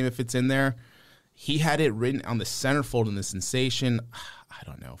that name if it's in there. He had it written on the centerfold in the Sensation. I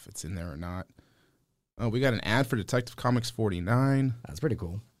don't know if it's in there or not. Oh, we got an ad for Detective Comics 49. That's pretty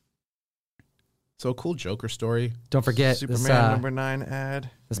cool. So a cool Joker story. Don't forget Superman this, number 9 ad.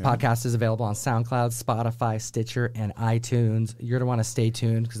 This podcast is available on SoundCloud, Spotify, Stitcher, and iTunes. You're going to want to stay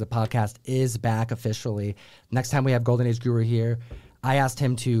tuned because the podcast is back officially. Next time we have Golden Age Guru here, I asked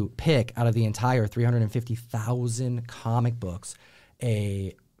him to pick out of the entire 350,000 comic books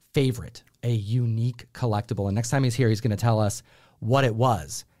a favorite, a unique collectible. And next time he's here, he's going to tell us what it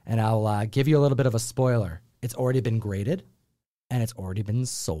was. And I'll give you a little bit of a spoiler. It's already been graded, and it's already been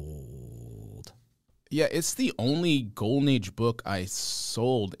sold. Yeah, it's the only Golden Age book I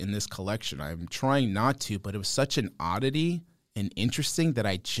sold in this collection. I'm trying not to, but it was such an oddity and interesting that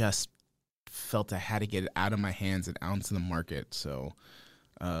I just felt I had to get it out of my hands and out into the market. So,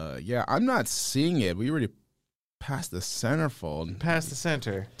 yeah, I'm not seeing it. We already passed the centerfold. Past the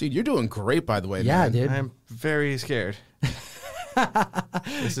center. Dude, you're doing great, by the way, Yeah, man. dude. I'm very scared.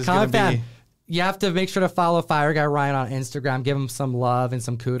 This is Comic going to Fan, be... you have to make sure to follow Fire Guy Ryan on Instagram. Give him some love and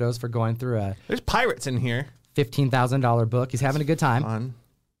some kudos for going through a There's pirates in here. $15,000 book. He's having a good time.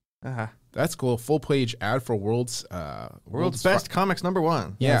 Fun. That's cool. Full page ad for World's Best Comics number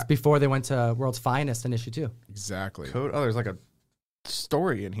 1. Yeah, Yeah. it's before they went to World's Finest in issue 2. Exactly. Code. Oh, there's like a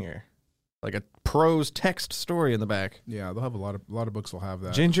story in here. Like a prose text story in the back. Yeah, they'll have a lot of books will have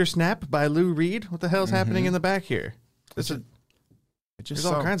that. Ginger Snap by Lou Reed. What the hell's happening in the back here? There's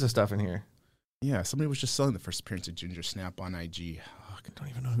all kinds of stuff in here. Yeah, somebody was just selling the first appearance of Ginger Snap on IG. Oh, I don't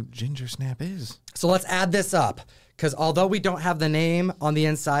even know who Ginger Snap is. So let's add this up, because although we don't have the name on the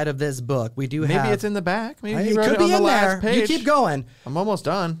inside of this book, we do have... Maybe it's in the back. Maybe it he wrote could it be on the in last there. page. You keep going. I'm almost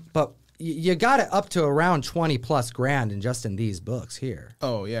done. But you got it up to around 20 plus grand just in these books here.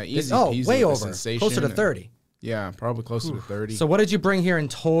 Oh, yeah, easy Oh, peasy way with the over. Sensation Closer to and- 30. Yeah, probably closer to 30. So what did you bring here in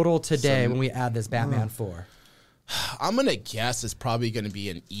total today when we add this Batman for? I'm going to guess it's probably going to be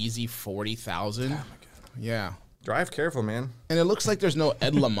an easy 40,000. Oh, my God. Yeah. Drive careful, man. And it looks like there's no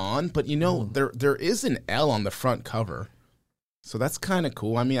Ed Lamont, but, you know, there is an L on the front cover. So that's kind of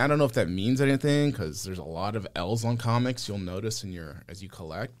cool. I mean, I don't know if that means anything because there's a lot of L's on comics you'll notice as you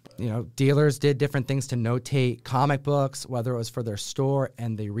collect. You know, dealers did different things to notate comic books, whether it was for their store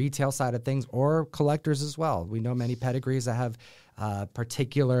and the retail side of things or collectors as well. We know many pedigrees that have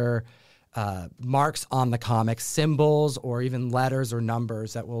particular marks on the comic, symbols or even letters or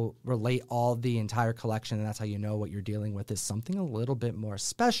numbers that will relate all the entire collection. And that's how you know what you're dealing with is something a little bit more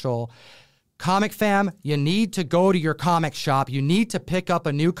special. Comic fam, you need to go to your comic shop. You need to pick up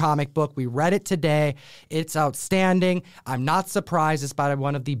a new comic book. We read it today. It's outstanding. I'm not surprised. It's by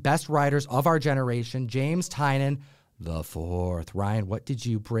one of the best writers of our generation, James Tynion the Fourth. Ryan, what did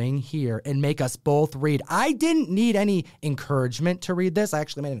you bring here and make us both read? I didn't need any encouragement to read this. I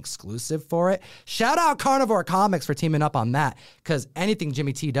actually made an exclusive for it. Shout out Carnivore Comics for teaming up on that, because anything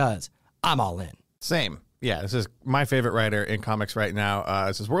Jimmy T does, I'm all in. Same. Yeah, this is my favorite writer in comics right now.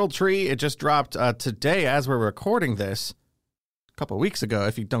 This is World Tree. It just dropped today as we're recording this. A couple of weeks ago,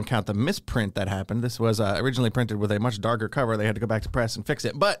 if you don't count the misprint that happened. This was originally printed with a much darker cover. They had to go back to press and fix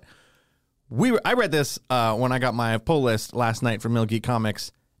it. But I read this when I got my pull list last night from Mill Geek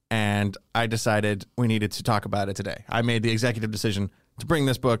Comics, and I decided we needed to talk about it today. I made the executive decision to bring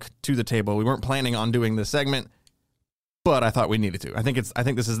this book to the table. We weren't planning on doing this segment, but I thought we needed to. I think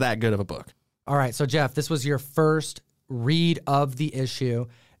this is that good of a book. All right, so Jeff, this was your first read of the issue.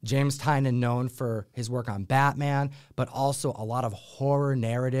 James Tynion, known for his work on Batman, but also a lot of horror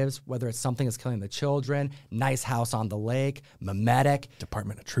narratives, whether it's Something Is Killing the Children, Nice House on the Lake, Memetic,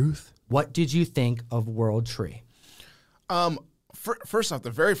 Department of Truth. What did you think of World Tree? First off,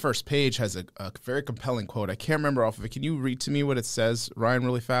 the very first page has a very compelling quote. I can't remember off of it. Can you read to me what it says, Ryan,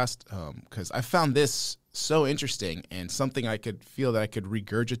 really fast? Because I found this so interesting and something I could feel that I could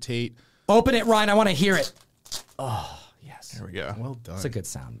regurgitate. Open it, Ryan. I want to hear it. Oh, yes. There we go. Well done. It's a good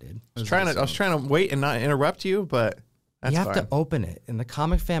sound, dude. I was trying to wait and not interrupt you, but that's you have fine. to open it, and the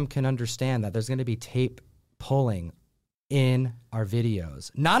comic fam can understand that there's going to be tape pulling in our videos.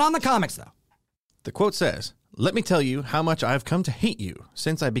 Not on the comics, though. The quote says, "Let me tell you how much I've come to hate you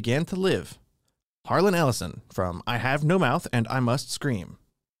since I began to live." Harlan Ellison from I Have No Mouth and I Must Scream.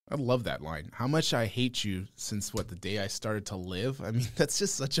 I love that line. How much I hate you since, the day I started to live? I mean, that's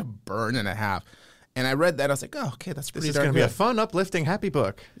just such a burn and a half. And I read that, I was like, oh, okay, that's pretty This is going to darn be a good. fun, uplifting, happy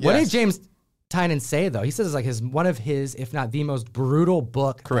book. What Yes. did James Tynion say, though? He says it's like one of his, if not the most brutal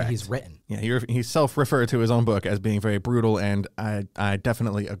book that he's written. Yeah, he self-referred to his own book as being very brutal, and I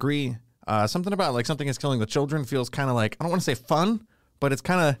definitely agree. Something about like something is killing the children feels kind of like, I don't want to say fun, but it's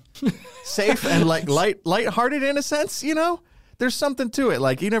kind of safe and like lighthearted in a sense, you know? There's something to it.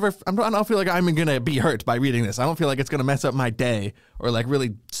 Like I don't feel like I'm going to be hurt by reading this. I don't feel like it's going to mess up my day or like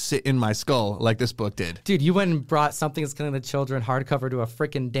really sit in my skull like this book did. Dude, you went and brought Something That's Killing the Children hardcover to a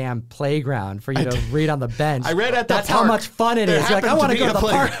freaking damn playground for you to read on the bench. I read at the That's park. how much fun it is. You're like, I happened want to to go be to the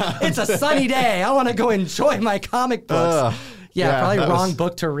a park. playground. It's a sunny day. I want to go enjoy my comic books. Yeah, probably that wrong was-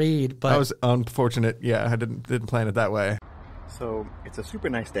 book to read. But That was unfortunate. Yeah, I didn't plan it that way. So it's a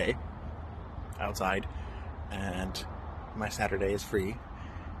super nice day outside, and my Saturday is free.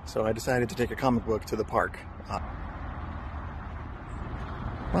 So I decided to take a comic book to the park.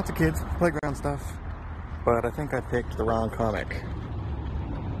 Lots of kids, playground stuff, but I think I picked the wrong comic.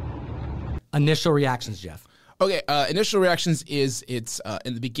 initial reactions, Jeff. Okay, initial reactions is it's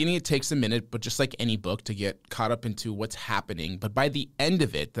in the beginning it takes a minute, but just like any book to get caught up into what's happening. But by the end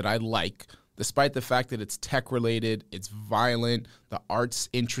of it, that I like, despite the fact that it's tech related, it's violent, the art's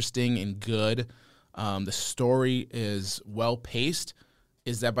interesting and good, the story is well paced,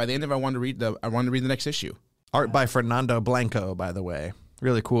 is that by the end of it, I wanted to read the next issue. Art by Fernando Blanco, by the way.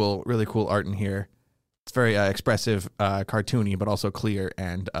 Really cool art in here. It's very expressive, cartoony, but also clear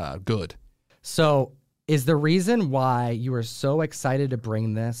and good. So is the reason why you were so excited to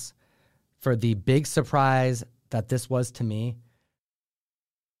bring this for the big surprise that this was to me,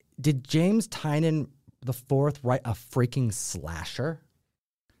 did James Tynion IV write a freaking slasher?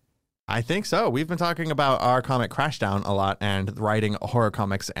 I think so. We've been talking about our comic Crashdown a lot and writing horror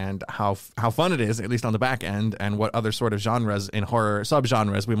comics and how fun it is, at least on the back end, and what other sort of genres in horror,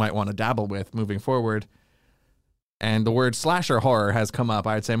 subgenres we might want to dabble with moving forward. And the word slasher horror has come up,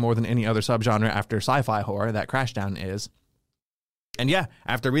 I'd say, more than any other subgenre after sci-fi horror that Crashdown is. And yeah,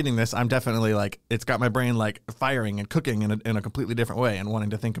 after reading this, I'm definitely like, it's got my brain like firing and cooking in a completely different way and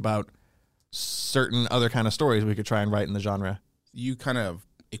wanting to think about certain other kind of stories we could try and write in the genre. You kind of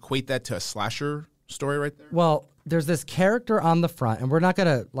equate that to a slasher story right there? Well, there's this character on the front, and we're not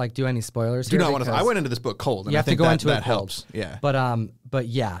gonna like do any spoilers. Do here not want to. because I went into this book cold, and you I have to think go that, into that it cold. helps. Yeah, but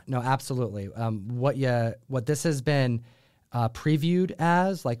yeah, no, absolutely. What this has been previewed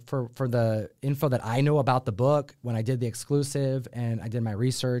as, like for the info that I know about the book, when I did the exclusive and I did my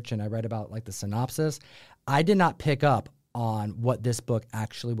research and I read about like the synopsis, I did not pick up on what this book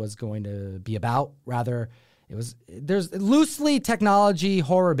actually was going to be about. Rather, there's loosely technology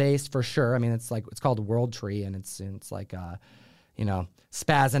horror based for sure. I mean, it's called World Tree, and it's like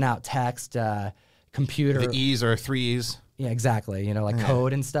spazzing out text, computer. the E's are threes. Yeah, exactly. Like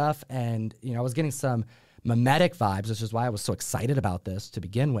code and stuff. And, I was getting some mimetic vibes, which is why I was so excited about this to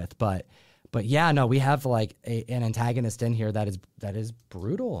begin with. But yeah, no, we have like an antagonist in here that is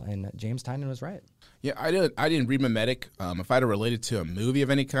brutal, and James Tynion was right. Yeah, I didn't read mimetic. If I had to relate it to a movie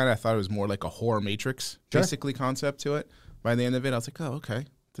of any kind, I thought it was more like a horror Matrix basically concept to it. By the end of it, I was like, oh, okay,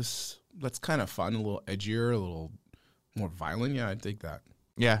 that's kind of fun, a little edgier, a little more violent. Yeah, I dig that.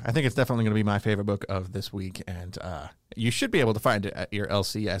 Yeah, I think it's definitely going to be my favorite book of this week, and you should be able to find it at your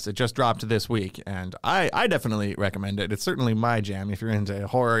LCS. It just dropped this week, and I definitely recommend it. It's certainly my jam if you're into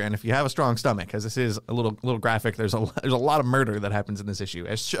horror and if you have a strong stomach, because this is a little graphic. There's a lot of murder that happens in this issue,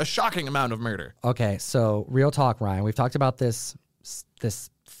 a shocking amount of murder. Okay, so real talk, Ryan. We've talked about this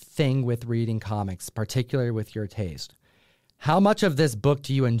thing with reading comics, particularly with your taste. How much of this book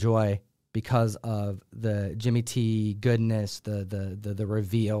do you enjoy because of the Jimmy T goodness, the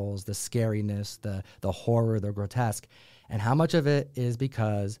reveals, the scariness, the horror, the grotesque, and how much of it is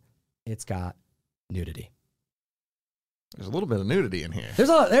because it's got nudity? There's a little bit of nudity in here.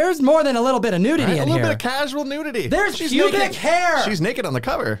 There's more than a little bit of nudity in a little here. bit of casual nudity. There's She's pubic naked. hair She's naked on the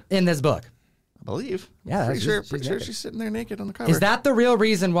cover. in this book. I believe. Yeah, pretty she's sure naked. she's sitting there naked on the cover. Is that the real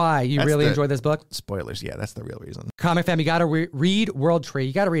reason why you really enjoy this book? Spoilers. Yeah, that's the real reason. Comic fam, you got to read World Tree.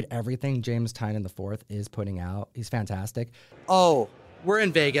 You got to read everything James Tynion IV is putting out. He's fantastic. Oh, we're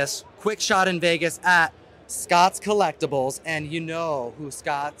in Vegas. Quick shot in Vegas at Scott's Collectibles. And you know who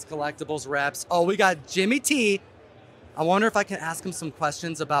Scott's Collectibles reps. Oh, we got Jimmy T. I wonder if I can ask him some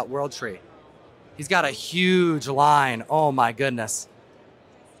questions about World Tree. He's got a huge line. Oh my goodness.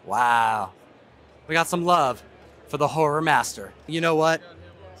 Wow. We got some love for the horror master. You know what?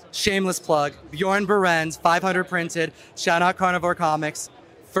 Shameless plug. Bjorn Beren's 500 printed. Shout out Carnivore Comics.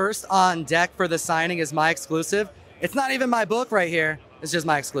 First on deck for the signing is my exclusive. It's not even my book right here. It's just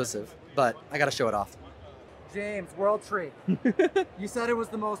my exclusive. But I got to show it off. James, World Tree. You said it was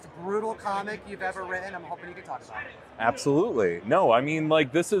the most brutal comic you've ever written. I'm hoping you can talk about it. Absolutely. No, I mean,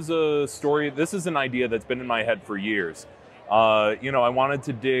 like, this is a story, this is an idea that's been in my head for years. I wanted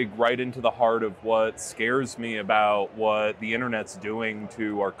to dig right into the heart of what scares me about what the internet's doing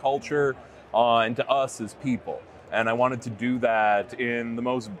to our culture and to us as people. And I wanted to do that in the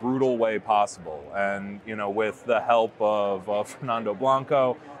most brutal way possible. And, with the help of Fernando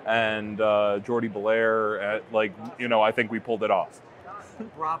Blanco and Jordi Belair, I think we pulled it off.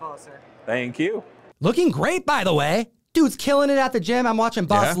 Bravo, sir. Thank you. Looking great, by the way. Dude's killing it at the gym. I'm watching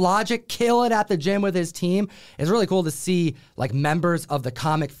Boss Logic kill it at the gym with his team. It's really cool to see members of the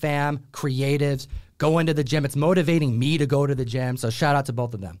comic fam, creatives, go into the gym. It's motivating me to go to the gym. So shout out to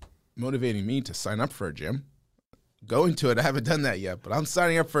both of them. Motivating me to sign up for a gym. Going to it, I haven't done that yet, but I'm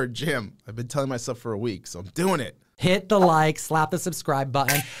signing up for a gym. I've been telling myself for a week, so I'm doing it. Hit the like, slap the subscribe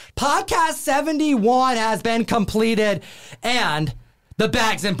button. Podcast 71 has been completed, and the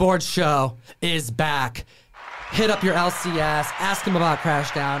Bags and Boards show is back. Hit up your LCS, ask him about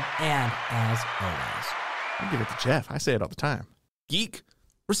Crashdown, and as always, I give it to Jeff. I say it all the time. Geek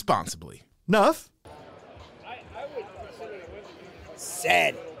responsibly. Nuff.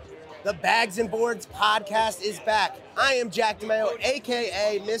 Said. The Bags and Boards podcast is back. I am Jack DeMeo,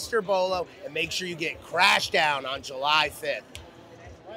 a.k.a. Mr. Bolo, and make sure you get Crashdown on July 5th.